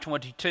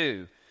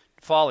 5:22,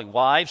 following,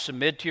 wives,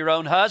 submit to your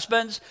own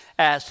husbands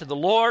as to the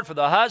Lord, for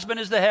the husband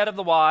is the head of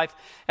the wife,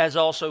 as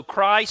also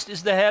Christ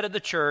is the head of the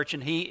church,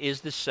 and he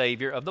is the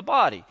Savior of the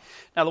body.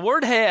 Now, the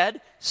word head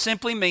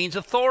simply means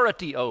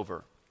authority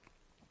over.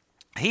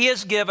 He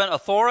has given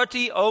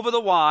authority over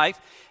the wife,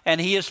 and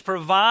he has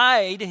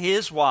provided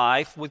his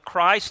wife with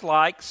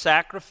Christ-like,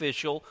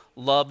 sacrificial,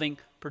 loving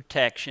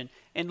protection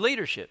and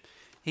leadership.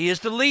 He is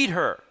to lead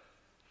her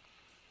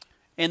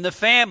in the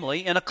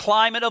family in a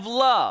climate of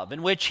love,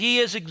 in which he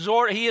is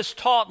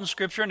taught in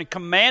Scripture and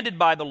commanded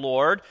by the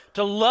Lord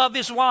to love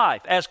his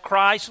wife as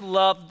Christ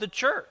loved the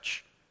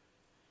church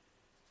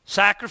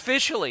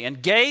sacrificially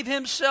and gave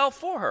himself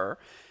for her.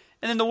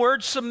 And then the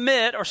word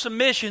submit or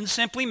submission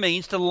simply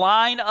means to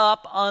line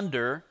up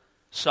under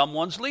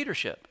someone's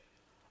leadership.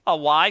 A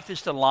wife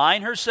is to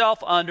line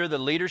herself under the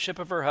leadership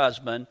of her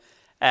husband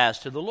as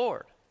to the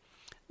Lord.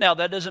 Now,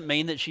 that doesn't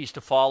mean that she's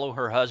to follow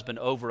her husband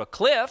over a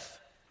cliff,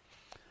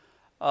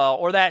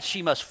 or that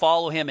she must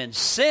follow him in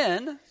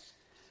sin.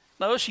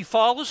 No, she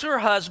follows her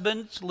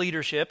husband's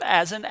leadership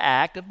as an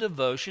act of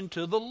devotion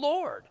to the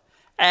Lord,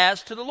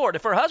 as to the Lord.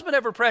 If her husband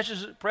ever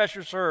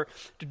pressures her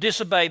to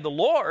disobey the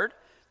Lord,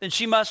 then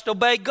she must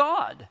obey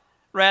God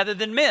rather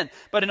than men.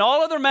 But in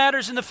all other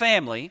matters in the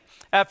family,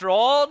 after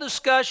all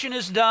discussion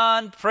is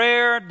done,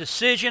 prayer,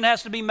 decision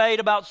has to be made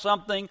about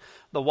something,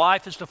 the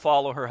wife is to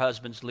follow her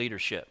husband's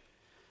leadership.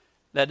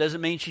 That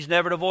doesn't mean she's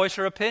never to voice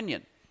her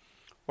opinion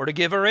or to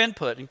give her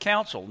input and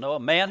counsel. No, a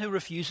man who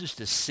refuses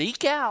to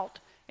seek out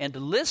and to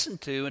listen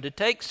to and to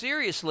take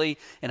seriously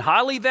and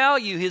highly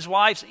value his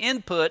wife's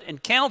input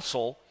and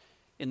counsel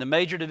in the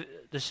major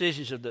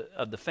decisions of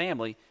the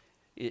family,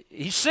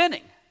 he's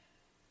sinning.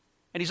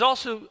 And he's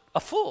also a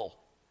fool.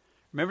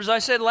 Remember, as I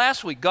said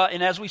last week, God,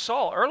 and as we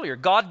saw earlier,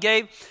 God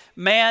gave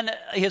man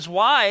his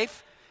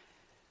wife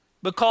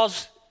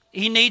because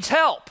he needs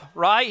help,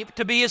 right?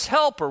 To be his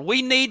helper.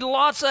 We need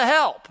lots of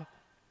help.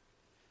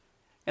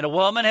 And a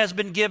woman has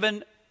been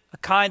given a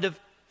kind of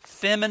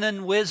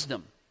feminine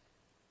wisdom.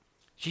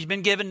 She's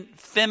been given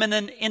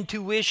feminine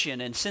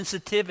intuition and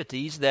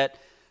sensitivities that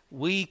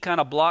we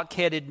kind of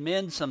block-headed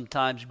men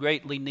sometimes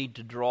greatly need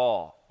to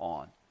draw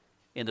on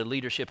in the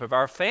leadership of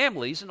our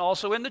families and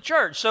also in the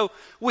church. So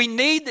we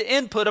need the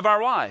input of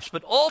our wives.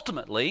 But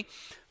ultimately,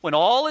 when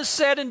all is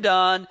said and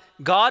done,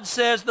 God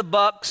says the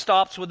buck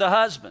stops with the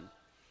husband.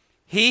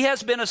 He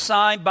has been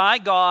assigned by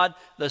God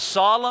the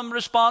solemn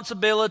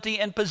responsibility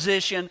and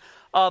position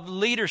of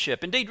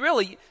leadership. Indeed,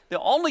 really, the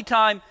only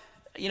time,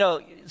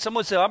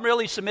 someone said, I'm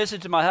really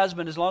submissive to my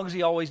husband as long as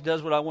he always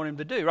does what I want him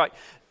to do, right?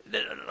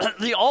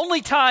 The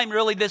only time,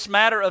 really, this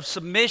matter of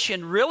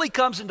submission really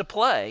comes into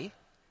play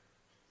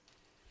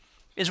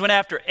is when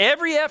after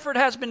every effort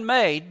has been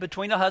made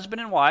between the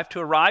husband and wife to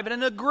arrive at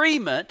an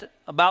agreement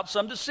about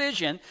some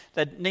decision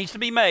that needs to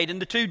be made, and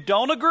the two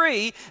don't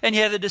agree, and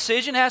yet the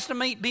decision has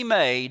to be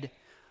made.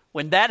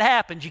 When that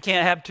happens, you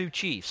can't have two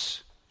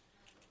chiefs.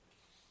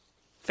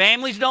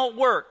 Families don't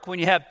work when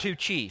you have two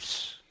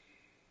chiefs.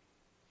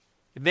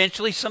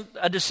 Eventually,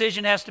 a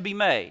decision has to be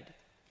made.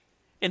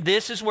 And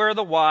this is where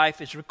the wife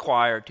is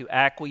required to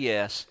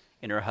acquiesce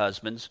in her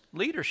husband's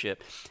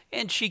leadership.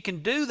 And she can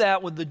do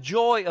that with the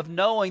joy of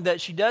knowing that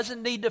she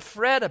doesn't need to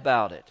fret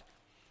about it.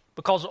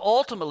 Because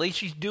ultimately,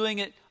 she's doing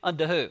it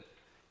unto who?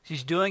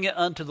 She's doing it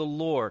unto the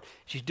Lord.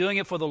 She's doing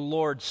it for the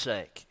Lord's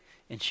sake.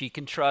 And she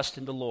can trust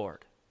in the Lord.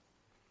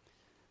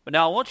 But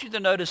now I want you to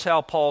notice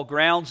how Paul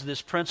grounds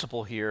this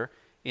principle here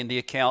in the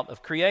account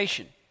of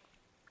creation.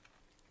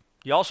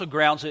 He also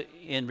grounds it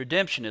in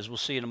redemption, as we'll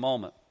see in a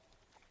moment.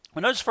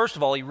 Well, notice, first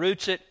of all, he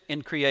roots it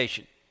in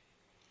creation.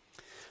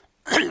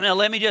 Now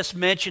let me just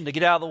mention, to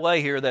get out of the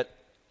way here, that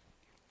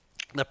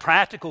the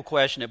practical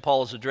question that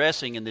Paul is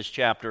addressing in this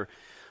chapter,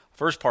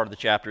 first part of the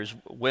chapter, is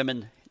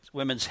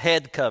women's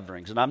head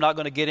coverings. And I'm not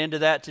going to get into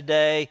that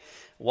today,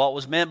 what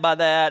was meant by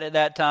that at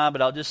that time,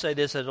 but I'll just say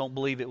this: I don't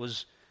believe it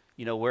was,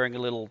 wearing a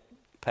little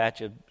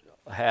patch of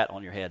a hat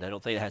on your head. I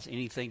don't think it has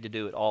anything to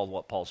do at all with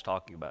what Paul's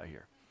talking about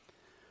here.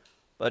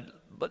 But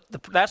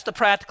that's the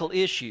practical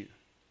issue.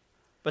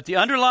 But the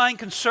underlying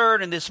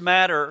concern in this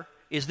matter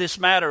is this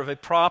matter of a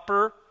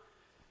proper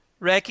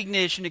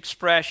recognition,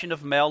 expression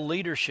of male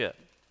leadership.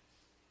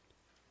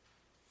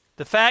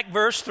 The fact,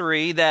 verse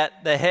 3,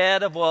 that the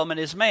head of woman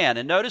is man.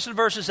 And notice in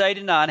verses 8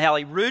 and 9 how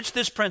he roots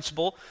this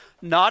principle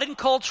not in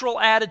cultural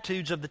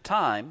attitudes of the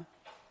time,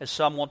 as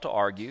some want to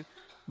argue,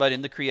 but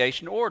in the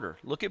creation order.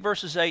 Look at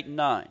verses 8 and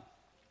 9.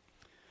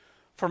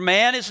 For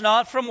man is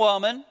not from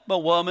woman, but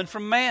woman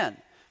from man.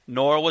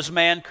 Nor was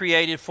man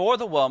created for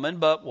the woman,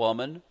 but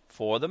woman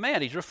for the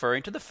man. He's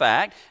referring to the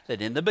fact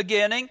that in the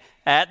beginning,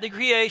 at the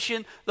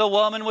creation, the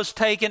woman was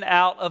taken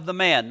out of the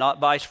man, not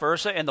vice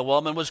versa, and the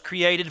woman was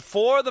created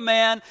for the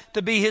man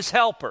to be his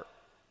helper,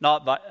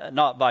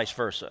 not vice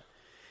versa.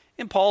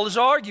 And Paul is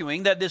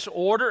arguing that this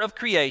order of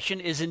creation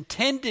is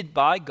intended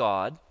by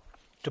God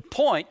to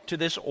point to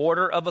this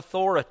order of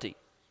authority.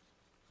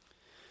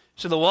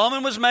 So the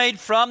woman was made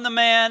from the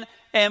man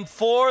and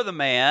for the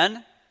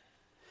man.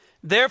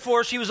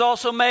 Therefore, she was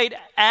also made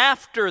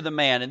after the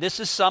man. And this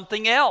is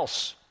something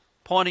else,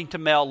 pointing to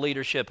male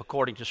leadership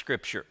according to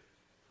Scripture.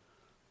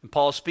 And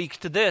Paul speaks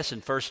to this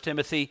in 1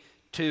 Timothy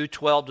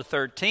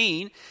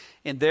 2:12-13.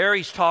 And there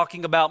he's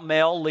talking about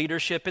male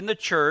leadership in the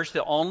church,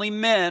 that only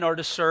men are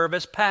to serve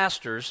as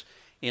pastors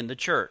in the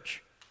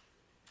church.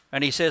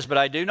 And he says, but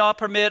I do not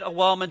permit a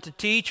woman to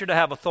teach or to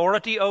have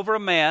authority over a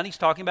man. He's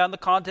talking about in the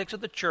context of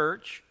the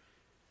church.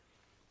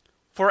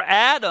 For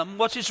Adam,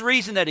 what's his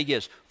reason that he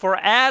gives? For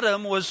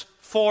Adam was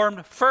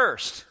formed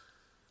first,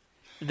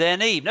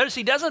 then Eve. Notice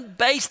he doesn't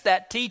base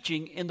that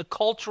teaching in the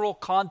cultural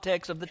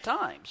context of the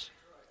times.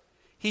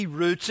 He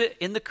roots it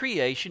in the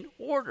creation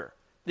order.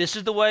 This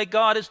is the way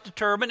God has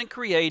determined and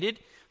created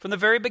from the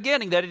very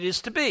beginning that it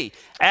is to be.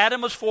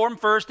 Adam was formed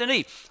first, then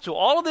Eve. So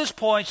all of this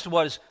points to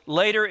what is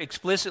later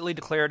explicitly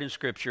declared in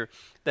Scripture,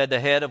 that the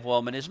head of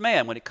woman is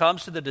man. When it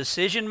comes to the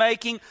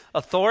decision-making,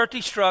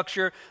 authority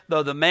structure,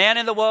 though the man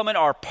and the woman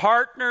are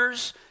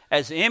partners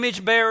as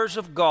image bearers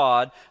of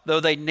God, though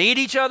they need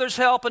each other's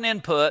help and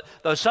input,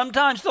 though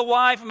sometimes the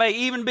wife may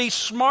even be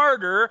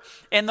smarter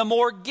and the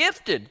more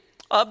gifted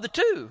of the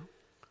two,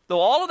 though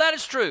all of that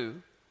is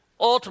true,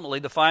 ultimately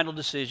the final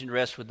decision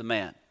rests with the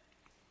man.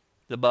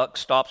 The buck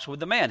stops with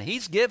the man.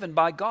 He's given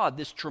by God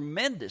this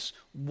tremendous,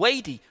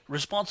 weighty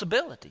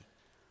responsibility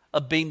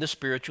of being the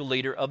spiritual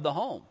leader of the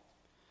home.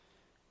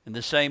 And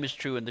the same is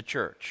true in the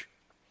church.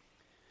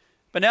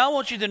 But now I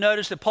want you to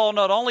notice that Paul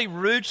not only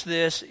roots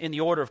this in the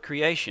order of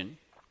creation,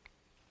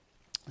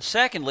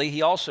 secondly,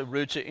 he also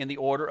roots it in the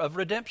order of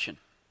redemption.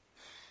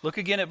 Look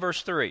again at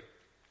verse 3.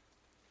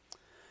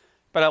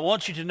 But I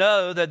want you to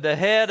know that the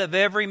head of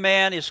every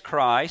man is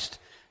Christ,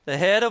 the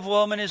head of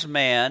woman is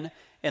man,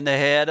 and the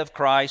head of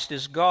Christ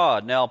is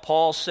God. Now,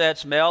 Paul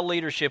sets male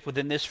leadership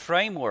within this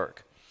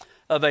framework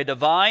of a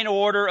divine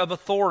order of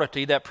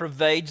authority that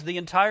pervades the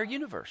entire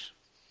universe.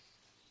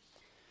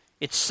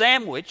 It's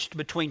sandwiched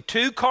between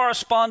two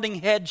corresponding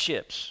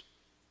headships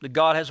that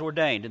God has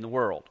ordained in the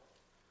world.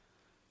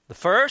 The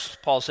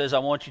first, Paul says, I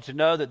want you to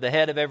know that the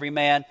head of every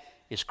man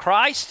is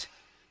Christ.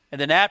 And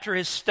then after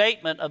his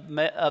statement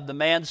of the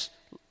man's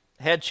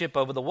headship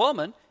over the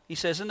woman, he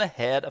says, and the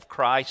head of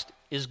Christ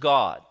is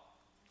God.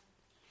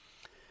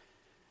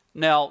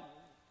 Now,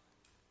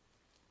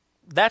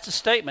 that's a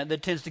statement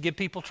that tends to give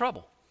people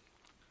trouble.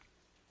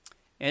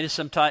 And it's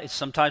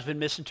sometimes been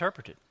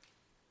misinterpreted.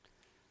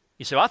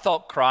 You say, well, I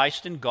thought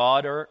Christ and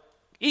God are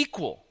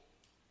equal.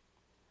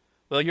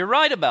 Well, you're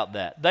right about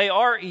that. They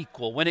are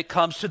equal when it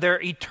comes to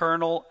their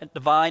eternal and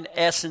divine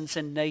essence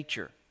and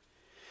nature.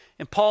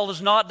 And Paul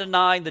is not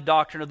denying the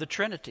doctrine of the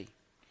Trinity.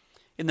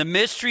 In the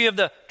mystery of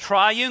the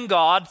triune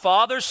God,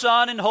 Father,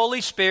 Son, and Holy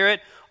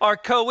Spirit are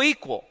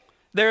co-equal.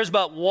 There's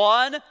but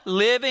one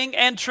living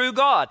and true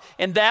God,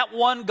 and that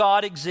one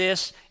God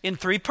exists in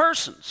three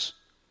persons.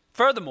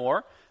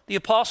 Furthermore, the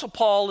Apostle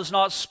Paul is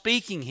not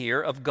speaking here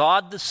of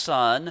God the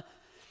Son.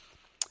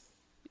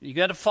 You've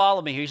got to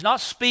follow me here. He's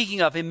not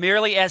speaking of him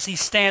merely as he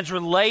stands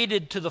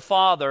related to the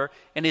Father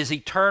in his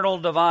eternal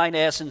divine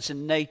essence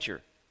and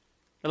nature.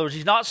 In other words,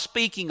 he's not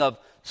speaking of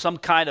some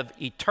kind of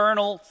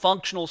eternal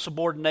functional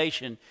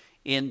subordination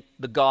in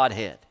the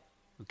Godhead.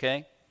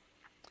 Okay?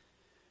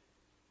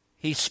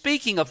 He's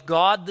speaking of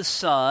God the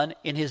Son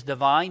in his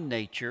divine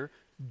nature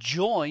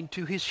joined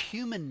to his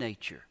human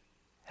nature,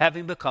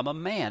 having become a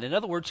man. In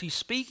other words, he's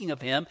speaking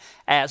of him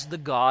as the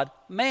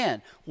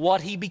God-man,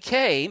 what he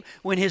became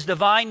when his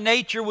divine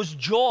nature was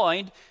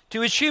joined to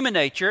his human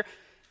nature,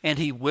 and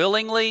he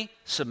willingly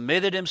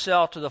submitted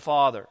himself to the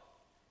Father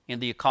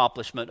in the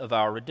accomplishment of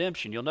our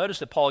redemption. You'll notice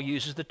that Paul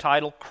uses the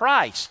title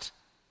Christ,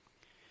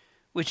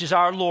 which is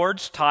our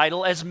Lord's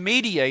title as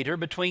mediator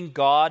between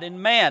God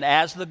and man,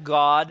 as the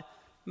God-man.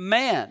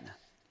 man.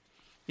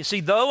 You see,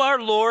 though our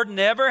Lord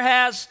never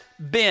has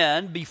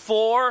been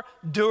before,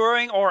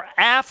 during, or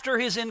after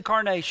his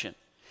incarnation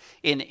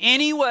in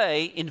any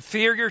way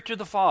inferior to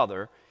the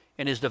Father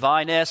in his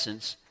divine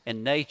essence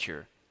and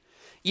nature,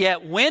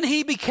 yet when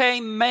he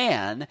became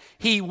man,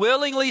 he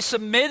willingly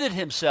submitted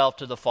himself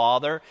to the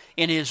Father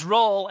in his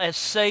role as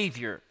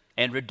Savior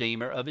and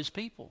Redeemer of his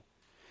people.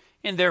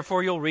 And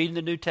therefore you'll read in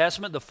the New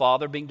Testament the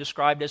Father being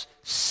described as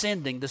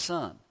sending the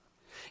Son.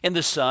 And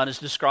the Son is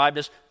described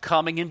as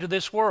coming into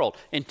this world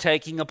and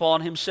taking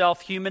upon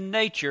himself human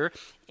nature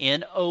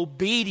in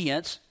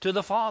obedience to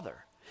the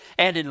Father.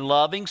 And in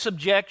loving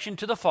subjection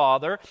to the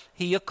Father,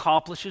 he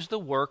accomplishes the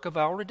work of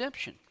our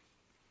redemption.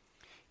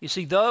 You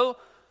see, though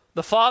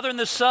the Father and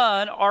the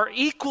Son are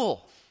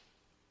equal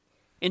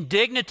in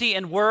dignity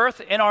and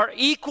worth and are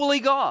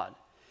equally God,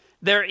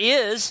 there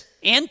is,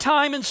 in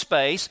time and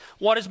space,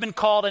 what has been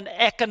called an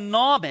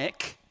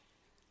economic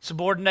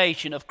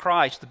subordination of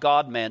Christ, the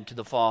God-man, to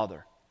the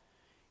Father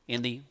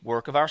in the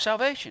work of our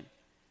salvation.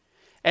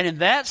 And in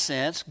that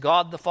sense,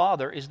 God the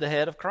Father is the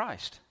head of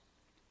Christ.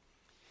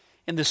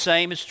 And the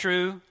same is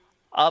true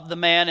of the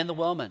man and the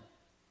woman.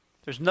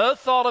 There's no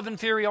thought of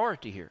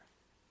inferiority here,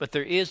 but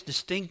there is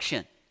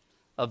distinction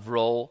of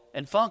role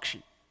and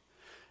function.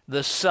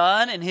 The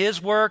Son, in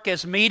his work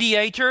as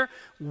mediator,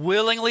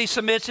 willingly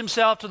submits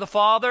himself to the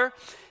Father.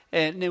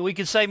 And we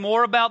could say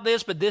more about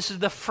this, but this is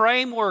the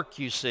framework,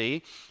 you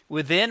see,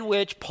 within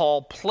which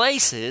Paul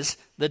places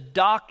the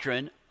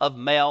doctrine of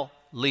male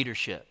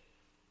leadership.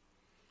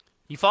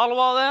 You follow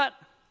all that?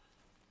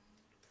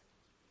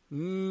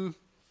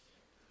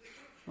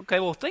 Okay,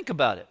 well, think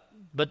about it.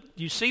 But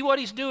you see what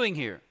he's doing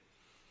here.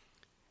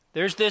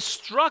 There's this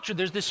structure,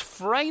 there's this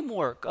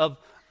framework of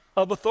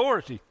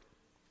authority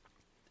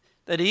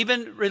that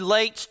even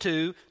relates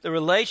to the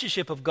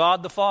relationship of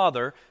God the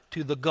Father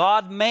to the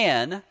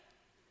God-man,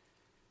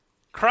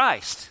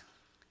 Christ.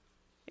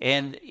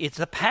 And it's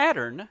a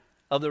pattern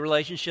of the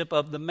relationship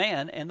of the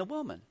man and the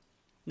woman.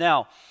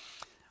 Now,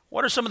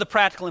 what are some of the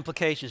practical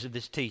implications of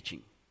this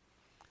teaching?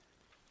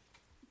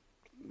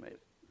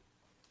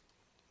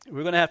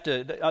 We're going to have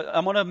to,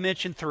 I'm going to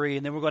mention three,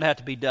 and then we're going to have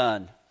to be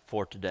done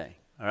for today.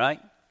 All right?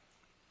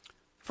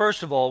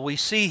 First of all, we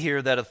see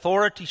here that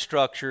authority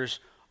structures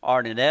are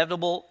an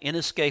inevitable,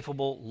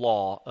 inescapable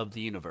law of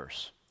the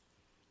universe.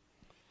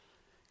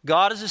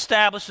 God has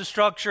established a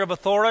structure of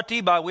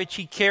authority by which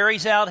he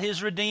carries out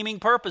his redeeming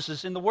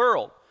purposes in the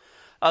world.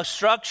 A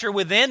structure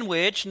within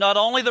which not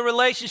only the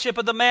relationship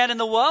of the man and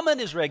the woman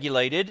is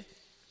regulated,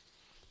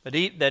 but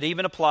that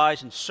even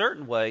applies in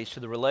certain ways to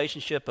the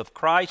relationship of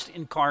Christ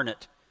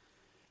incarnate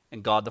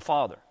and God the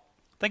Father.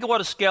 Think of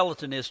what a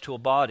skeleton is to a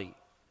body.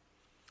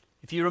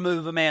 If you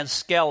remove a man's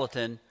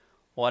skeleton,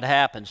 what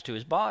happens to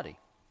his body?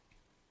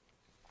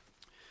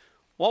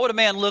 What would a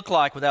man look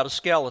like without a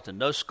skeleton?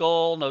 No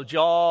skull, no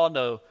jaw,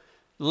 no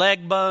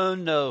leg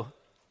bone, no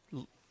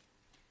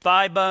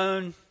thigh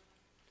bone,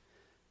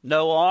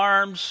 no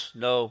arms,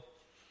 no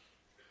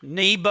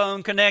knee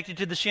bone connected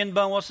to the shin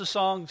bone. What's the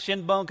song?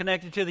 Shin bone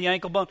connected to the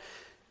ankle bone.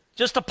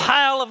 Just a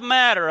pile of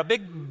matter, a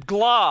big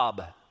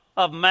glob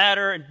of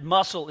matter and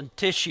muscle and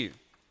tissue.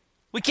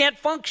 We can't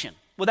function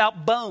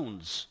without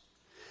bones.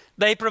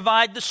 They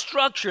provide the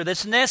structure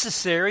that's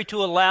necessary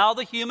to allow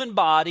the human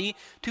body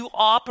to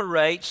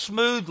operate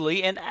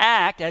smoothly and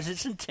act as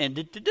it's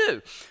intended to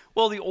do.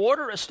 Well, the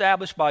order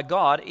established by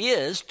God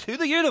is to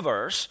the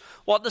universe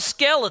what the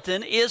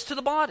skeleton is to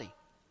the body.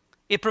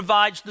 It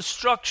provides the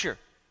structure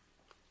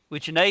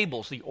which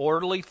enables the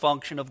orderly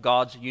function of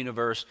God's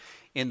universe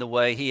in the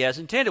way he has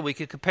intended. We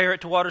could compare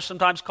it to what are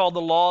sometimes called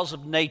the laws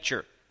of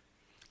nature,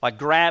 like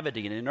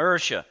gravity and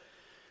inertia,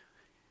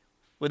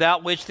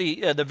 without which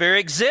the very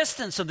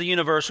existence of the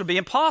universe would be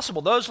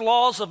impossible. Those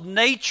laws of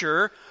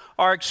nature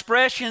are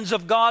expressions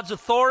of God's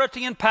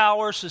authority and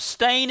power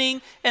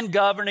sustaining and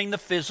governing the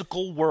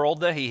physical world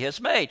that he has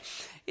made.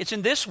 It's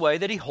in this way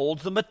that he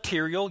holds the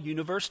material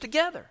universe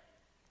together.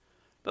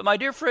 But my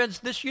dear friends,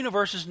 this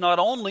universe is not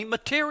only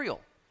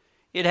material.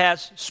 It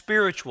has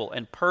spiritual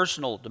and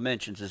personal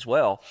dimensions as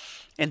well.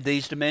 And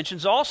these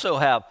dimensions also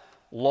have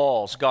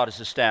laws God has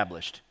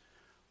established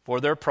for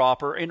their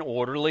proper and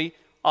orderly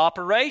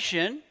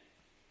operation.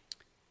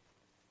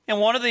 And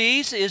one of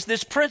these is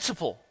this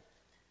principle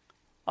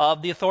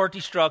of the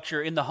authority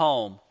structure in the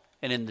home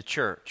and in the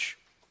church.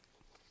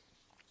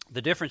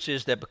 The difference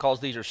is that because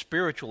these are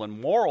spiritual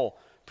and moral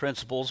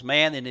principles,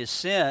 man in his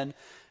sin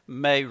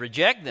may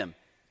reject them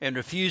and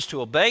refuse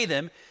to obey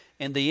them,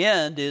 and the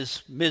end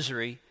is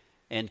misery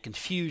and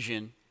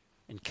confusion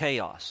and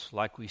chaos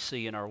like we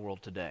see in our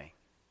world today.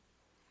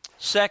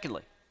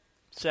 Secondly,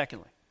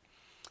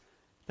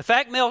 the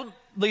fact male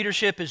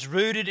leadership is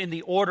rooted in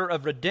the order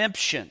of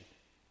redemption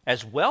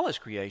as well as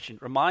creation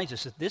reminds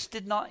us that this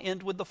did not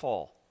end with the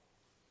fall.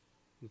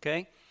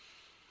 Okay?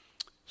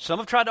 Some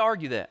have tried to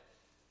argue that.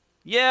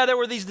 Yeah, there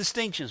were these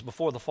distinctions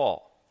before the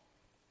fall.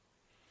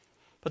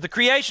 But the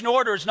creation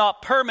order is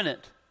not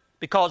permanent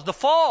because the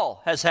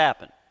fall has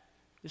happened.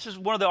 This is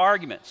one of the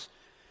arguments.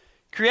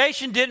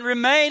 Creation didn't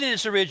remain in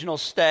its original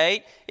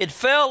state. It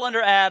fell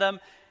under Adam,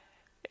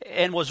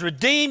 and was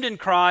redeemed in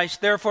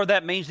Christ. Therefore,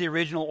 that means the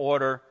original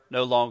order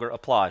no longer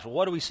applies. Well,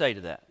 what do we say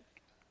to that?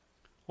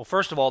 Well,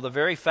 first of all, the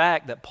very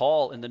fact that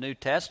Paul in the New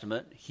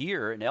Testament,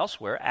 here and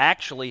elsewhere,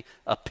 actually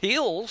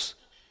appeals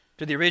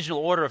to the original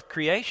order of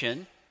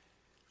creation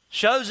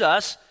shows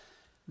us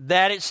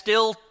that it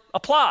still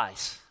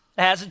applies.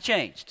 It hasn't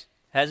changed.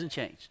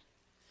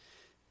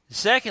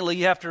 Secondly,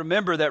 you have to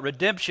remember that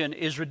redemption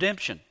is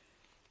redemption.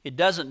 It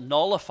doesn't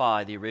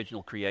nullify the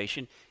original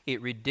creation.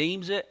 It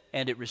redeems it,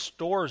 and it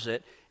restores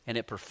it, and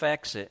it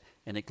perfects it,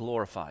 and it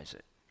glorifies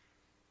it.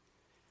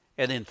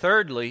 And then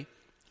thirdly,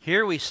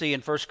 here we see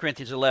in 1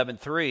 Corinthians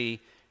 11:3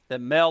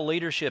 that male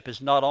leadership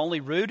is not only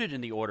rooted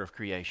in the order of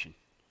creation,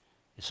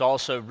 it's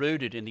also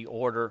rooted in the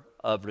order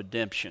of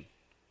redemption.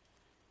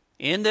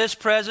 In this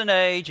present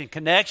age, in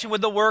connection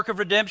with the work of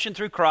redemption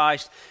through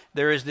Christ,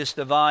 there is this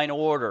divine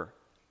order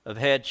of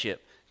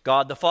headship.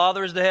 God the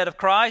Father is the head of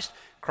Christ,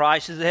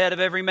 Christ is the head of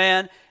every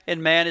man,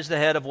 and man is the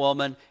head of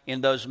woman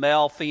in those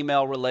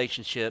male-female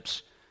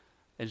relationships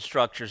and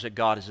structures that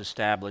God has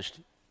established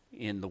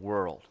in the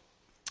world.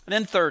 And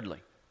then thirdly,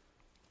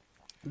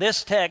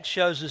 this text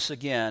shows us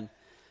again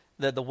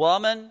that the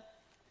woman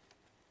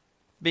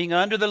being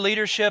under the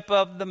leadership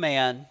of the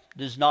man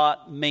does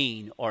not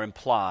mean or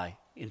imply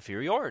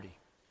inferiority.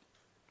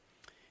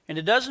 And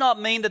it does not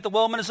mean that the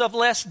woman is of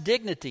less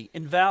dignity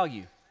and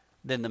value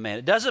than the man.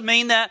 It doesn't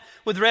mean that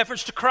with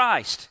reference to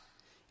Christ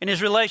in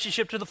his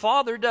relationship to the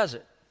Father, does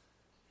it?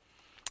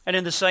 And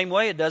in the same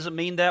way, it doesn't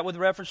mean that with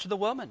reference to the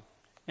woman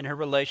in her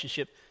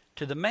relationship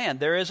to the man.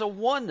 There is a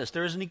oneness,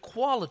 there is an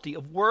equality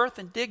of worth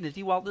and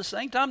dignity, while at the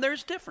same time there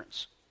is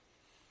difference.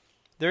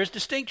 There is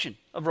distinction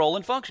of role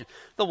and function.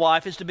 The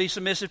wife is to be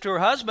submissive to her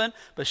husband,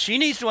 but she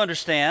needs to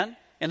understand,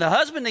 and the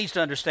husband needs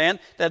to understand,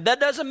 that that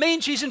doesn't mean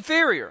she's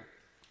inferior.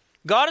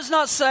 God is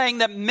not saying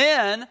that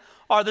men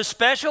are the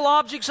special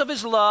objects of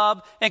his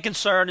love and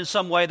concern in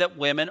some way that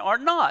women are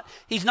not.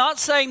 He's not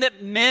saying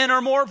that men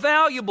are more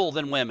valuable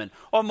than women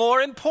or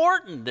more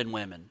important than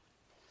women.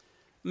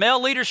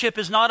 Male leadership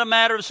is not a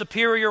matter of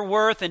superior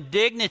worth and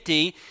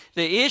dignity.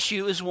 The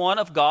issue is one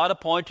of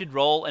God-appointed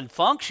role and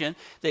function.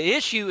 The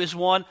issue is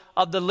one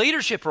of the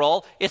leadership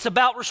role. It's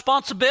about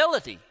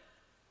responsibility.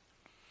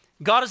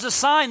 God has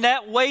assigned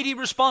that weighty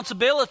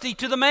responsibility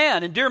to the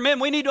man. And dear men,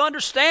 we need to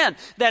understand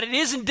that it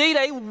is indeed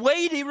a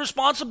weighty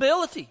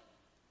responsibility.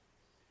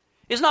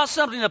 It's not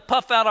something to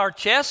puff out our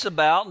chests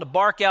about and to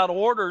bark out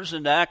orders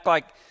and to act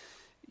like,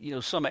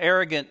 some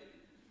arrogant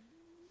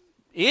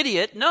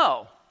idiot.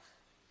 No.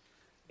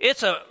 It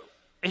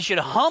should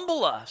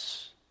humble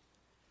us.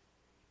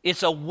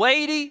 It's a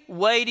weighty,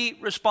 weighty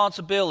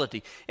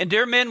responsibility. And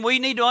dear men, we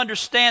need to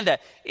understand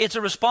that. It's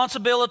a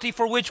responsibility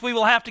for which we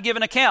will have to give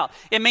an account.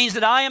 It means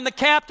that I am the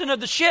captain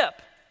of the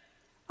ship.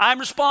 I'm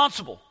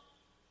responsible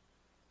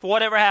for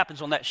whatever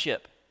happens on that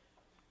ship.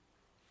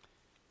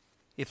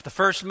 If the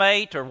first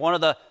mate or one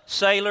of the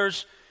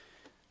sailors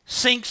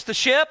sinks the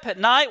ship at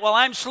night while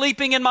I'm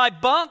sleeping in my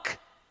bunk,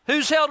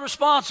 who's held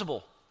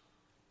responsible?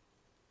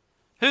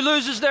 Who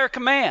loses their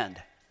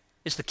command?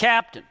 It's the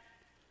captain.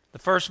 The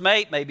first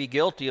mate may be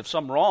guilty of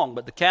some wrong,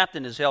 but the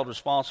captain is held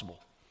responsible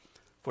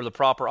for the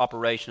proper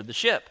operation of the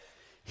ship.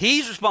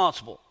 He's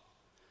responsible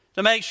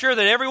to make sure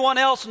that everyone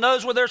else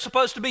knows what they're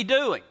supposed to be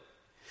doing,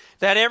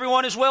 that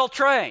everyone is well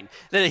trained,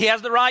 that he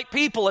has the right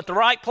people at the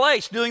right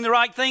place doing the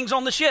right things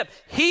on the ship.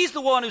 He's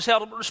the one who's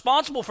held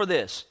responsible for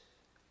this.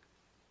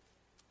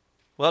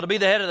 Well, to be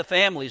the head of the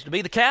family is to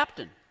be the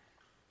captain.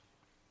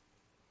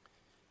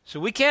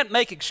 So we can't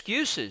make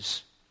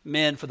excuses,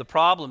 men, for the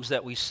problems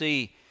that we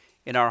see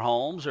in our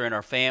homes or in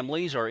our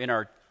families or in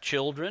our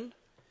children.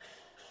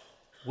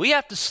 We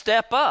have to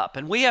step up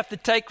and we have to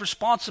take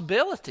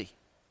responsibility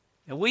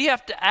and we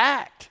have to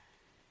act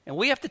and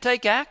we have to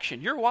take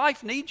action. Your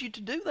wife needs you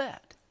to do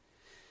that.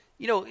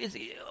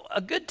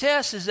 A good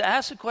test is to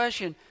ask the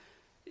question,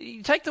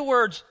 you take the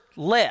words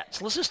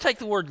let's. Let's just take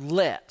the word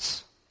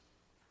let's.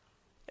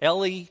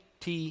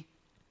 L-E-T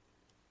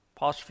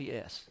apostrophe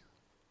S.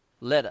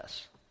 Let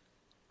us.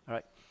 All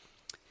right.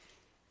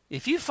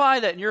 If you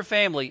find that in your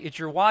family, it's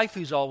your wife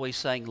who's always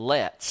saying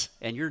let's,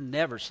 and you're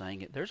never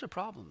saying it, there's a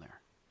problem there.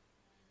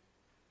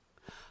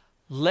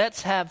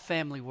 Let's have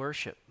family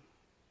worship.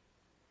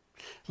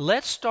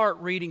 Let's start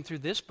reading through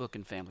this book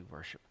in family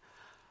worship.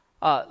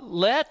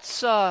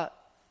 Let's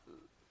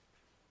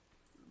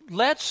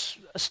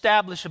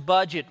establish a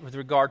budget with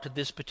regard to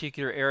this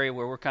particular area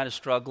where we're kind of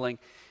struggling,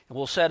 and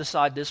we'll set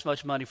aside this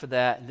much money for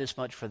that and this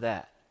much for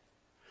that.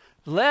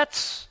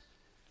 Let's,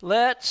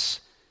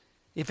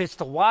 if it's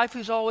the wife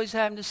who's always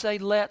having to say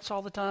let's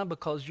all the time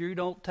because you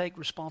don't take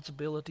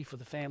responsibility for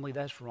the family,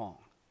 that's wrong.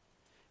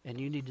 And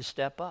you need to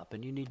step up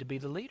and you need to be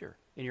the leader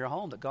in your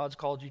home that God's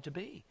called you to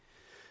be.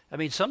 I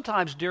mean,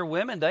 sometimes, dear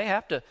women, they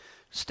have to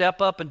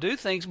step up and do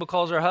things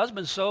because their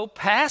husband's so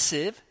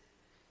passive.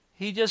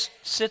 He just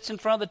sits in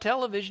front of the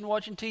television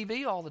watching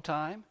TV all the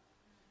time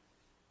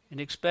and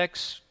is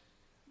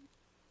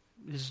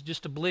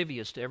just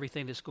oblivious to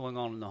everything that's going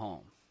on in the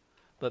home.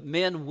 But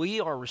men, we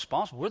are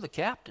responsible. We're the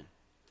captain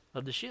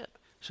of the ship.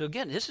 So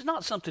again, this is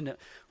not something that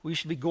we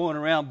should be going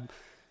around,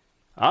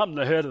 I'm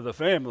the head of the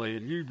family,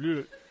 and you do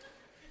it.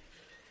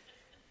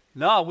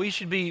 No, we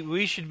should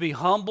be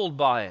humbled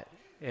by it,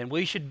 and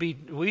we should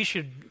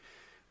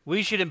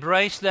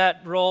embrace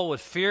that role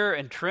with fear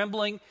and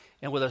trembling,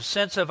 and with a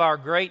sense of our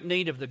great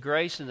need of the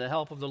grace and the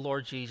help of the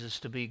Lord Jesus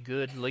to be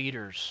good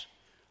leaders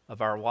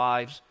of our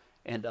wives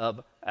and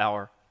of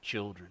our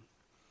children.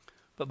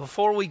 But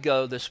before we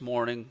go this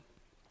morning,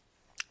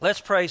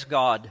 let's praise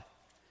God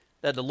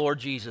that the Lord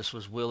Jesus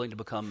was willing to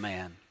become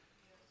man,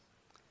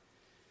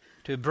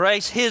 to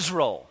embrace his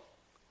role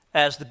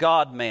as the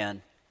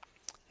God-man,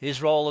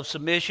 his role of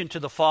submission to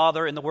the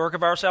Father in the work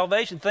of our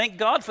salvation. Thank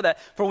God for that.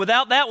 For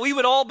without that, we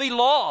would all be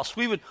lost.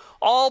 We would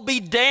all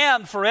be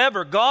damned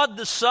forever. God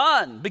the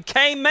Son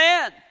became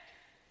man.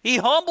 He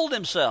humbled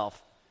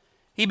himself.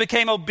 He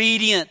became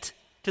obedient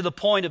to the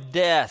point of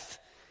death,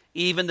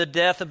 even the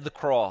death of the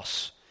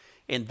cross.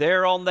 And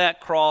there on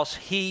that cross,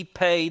 he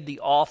paid the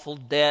awful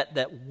debt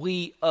that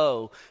we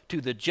owe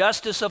to the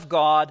justice of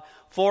God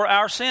for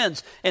our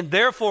sins. And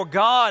therefore,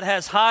 God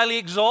has highly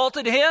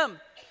exalted him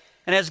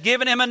and has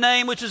given him a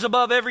name which is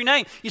above every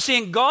name. You see,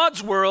 in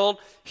God's world,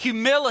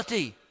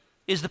 humility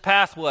is the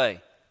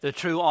pathway, the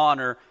true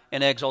honor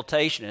and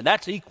exaltation. And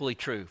that's equally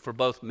true for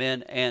both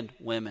men and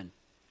women.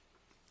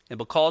 And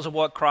because of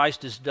what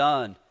Christ has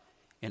done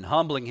in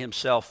humbling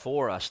himself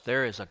for us,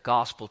 there is a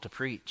gospel to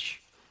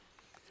preach.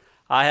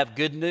 I have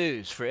good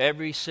news for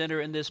every sinner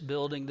in this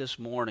building this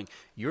morning.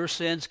 Your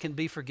sins can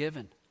be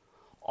forgiven.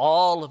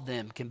 All of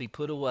them can be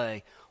put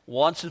away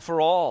once and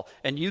for all.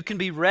 And you can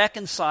be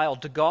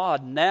reconciled to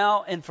God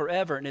now and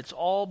forever. And it's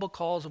all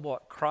because of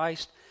what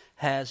Christ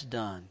has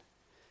done.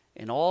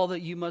 And all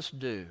that you must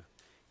do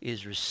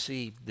is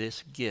receive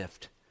this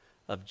gift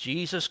of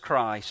Jesus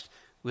Christ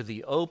with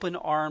the open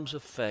arms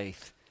of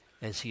faith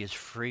as he is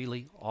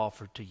freely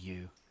offered to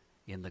you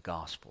in the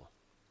gospel.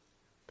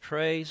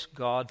 Praise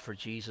God for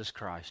Jesus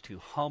Christ, who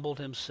humbled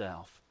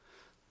himself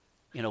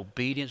in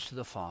obedience to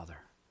the Father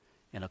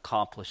and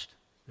accomplished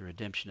the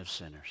redemption of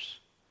sinners.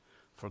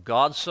 For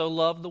God so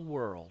loved the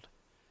world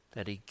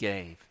that he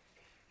gave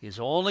his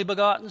only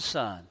begotten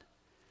Son,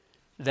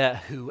 that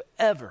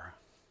whoever,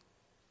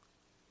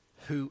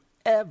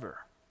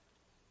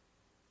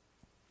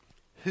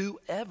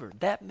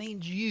 that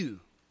means you,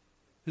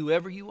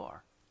 whoever you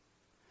are,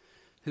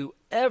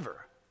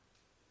 whoever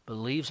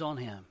believes on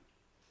him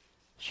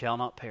shall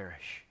not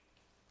perish,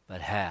 but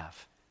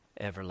have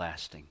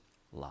everlasting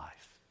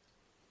life.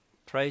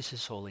 Praise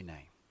his holy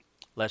name.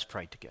 Let's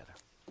pray together.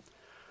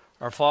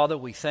 Our Father,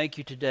 we thank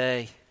you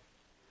today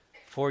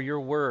for your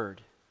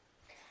word.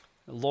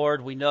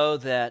 Lord, we know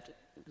that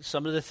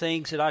some of the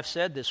things that I've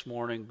said this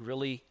morning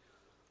really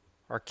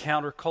are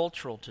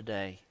countercultural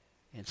today,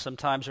 and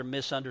sometimes are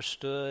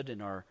misunderstood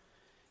and are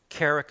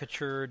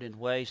caricatured in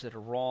ways that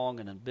are wrong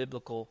and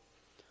unbiblical.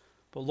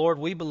 But Lord,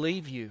 we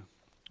believe you.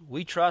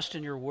 We trust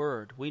in your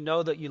word. We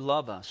know that you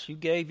love us. You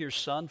gave your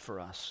Son for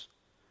us.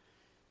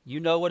 You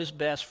know what is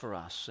best for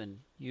us, and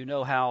you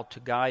know how to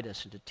guide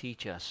us and to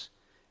teach us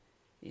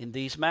in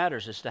these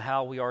matters as to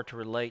how we are to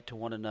relate to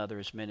one another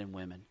as men and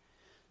women.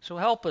 So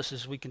help us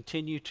as we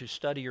continue to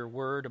study your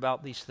word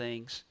about these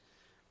things.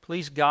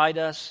 Please guide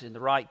us in the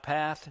right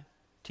path,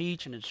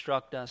 teach and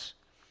instruct us.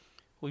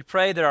 We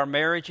pray that our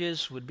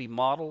marriages would be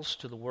models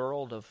to the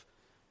world of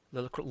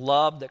the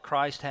love that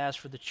Christ has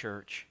for the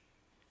church,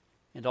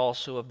 and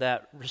also of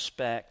that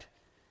respect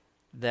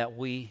that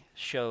we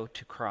show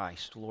to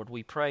Christ. Lord,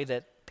 we pray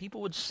that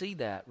people would see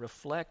that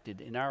reflected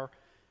in our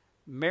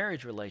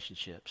marriage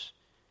relationships.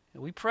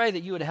 And we pray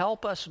that you would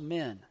help us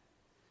men,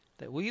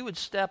 that we would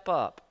step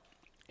up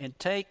and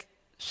take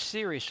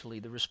seriously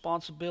the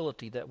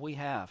responsibility that we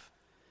have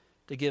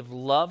to give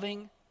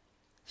loving,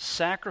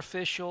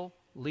 sacrificial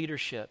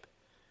leadership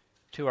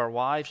to our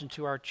wives and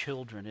to our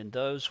children in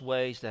those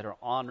ways that are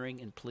honoring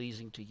and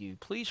pleasing to you.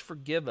 Please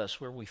forgive us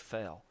where we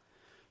fail.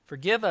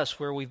 Forgive us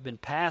where we've been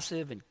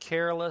passive and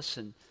careless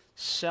and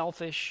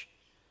selfish.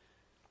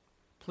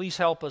 Please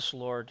help us,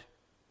 Lord,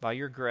 by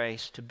your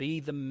grace, to be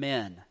the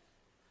men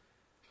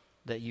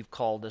that you've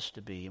called us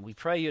to be. And we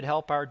pray you'd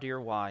help our dear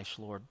wives,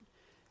 Lord,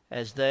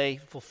 as they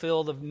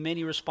fulfill the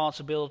many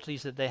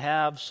responsibilities that they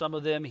have. Some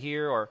of them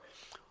here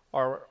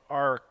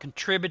are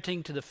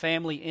contributing to the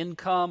family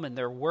income and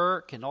their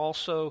work, and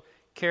also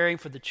caring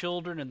for the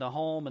children in the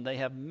home, and they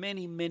have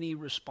many, many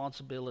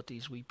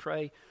responsibilities. We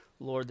pray,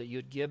 Lord, that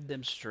you'd give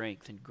them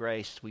strength and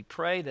grace. We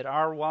pray that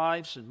our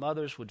wives and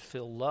mothers would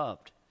feel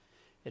loved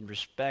and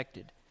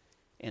respected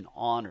and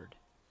honored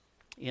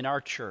in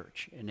our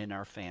church and in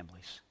our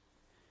families.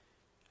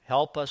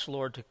 Help us,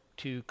 Lord,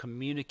 to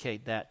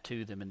communicate that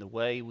to them in the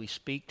way we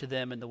speak to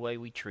them and the way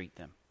we treat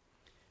them.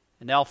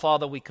 And now,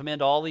 Father, we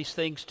commend all these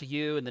things to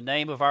you in the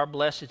name of our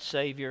blessed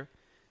Savior,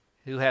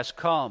 who has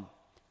come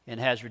and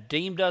has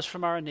redeemed us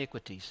from our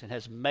iniquities and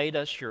has made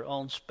us your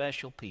own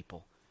special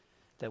people,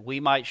 that we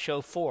might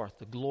show forth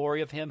the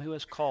glory of him who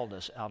has called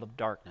us out of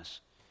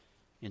darkness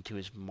into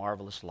his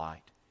marvelous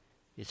light.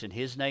 It's in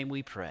his name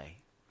we pray.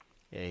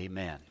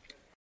 Amen.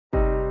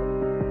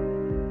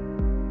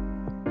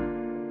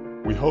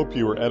 We hope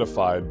you were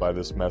edified by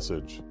this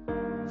message.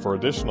 For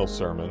additional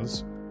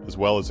sermons, as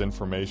well as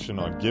information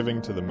on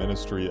giving to the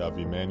ministry of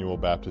Emmanuel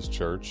Baptist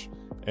Church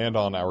and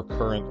on our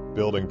current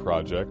building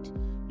project,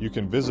 you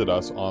can visit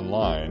us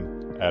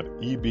online at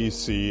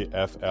ebcfl.org.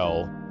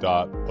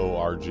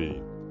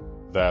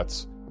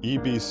 That's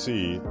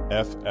ebcfl.org.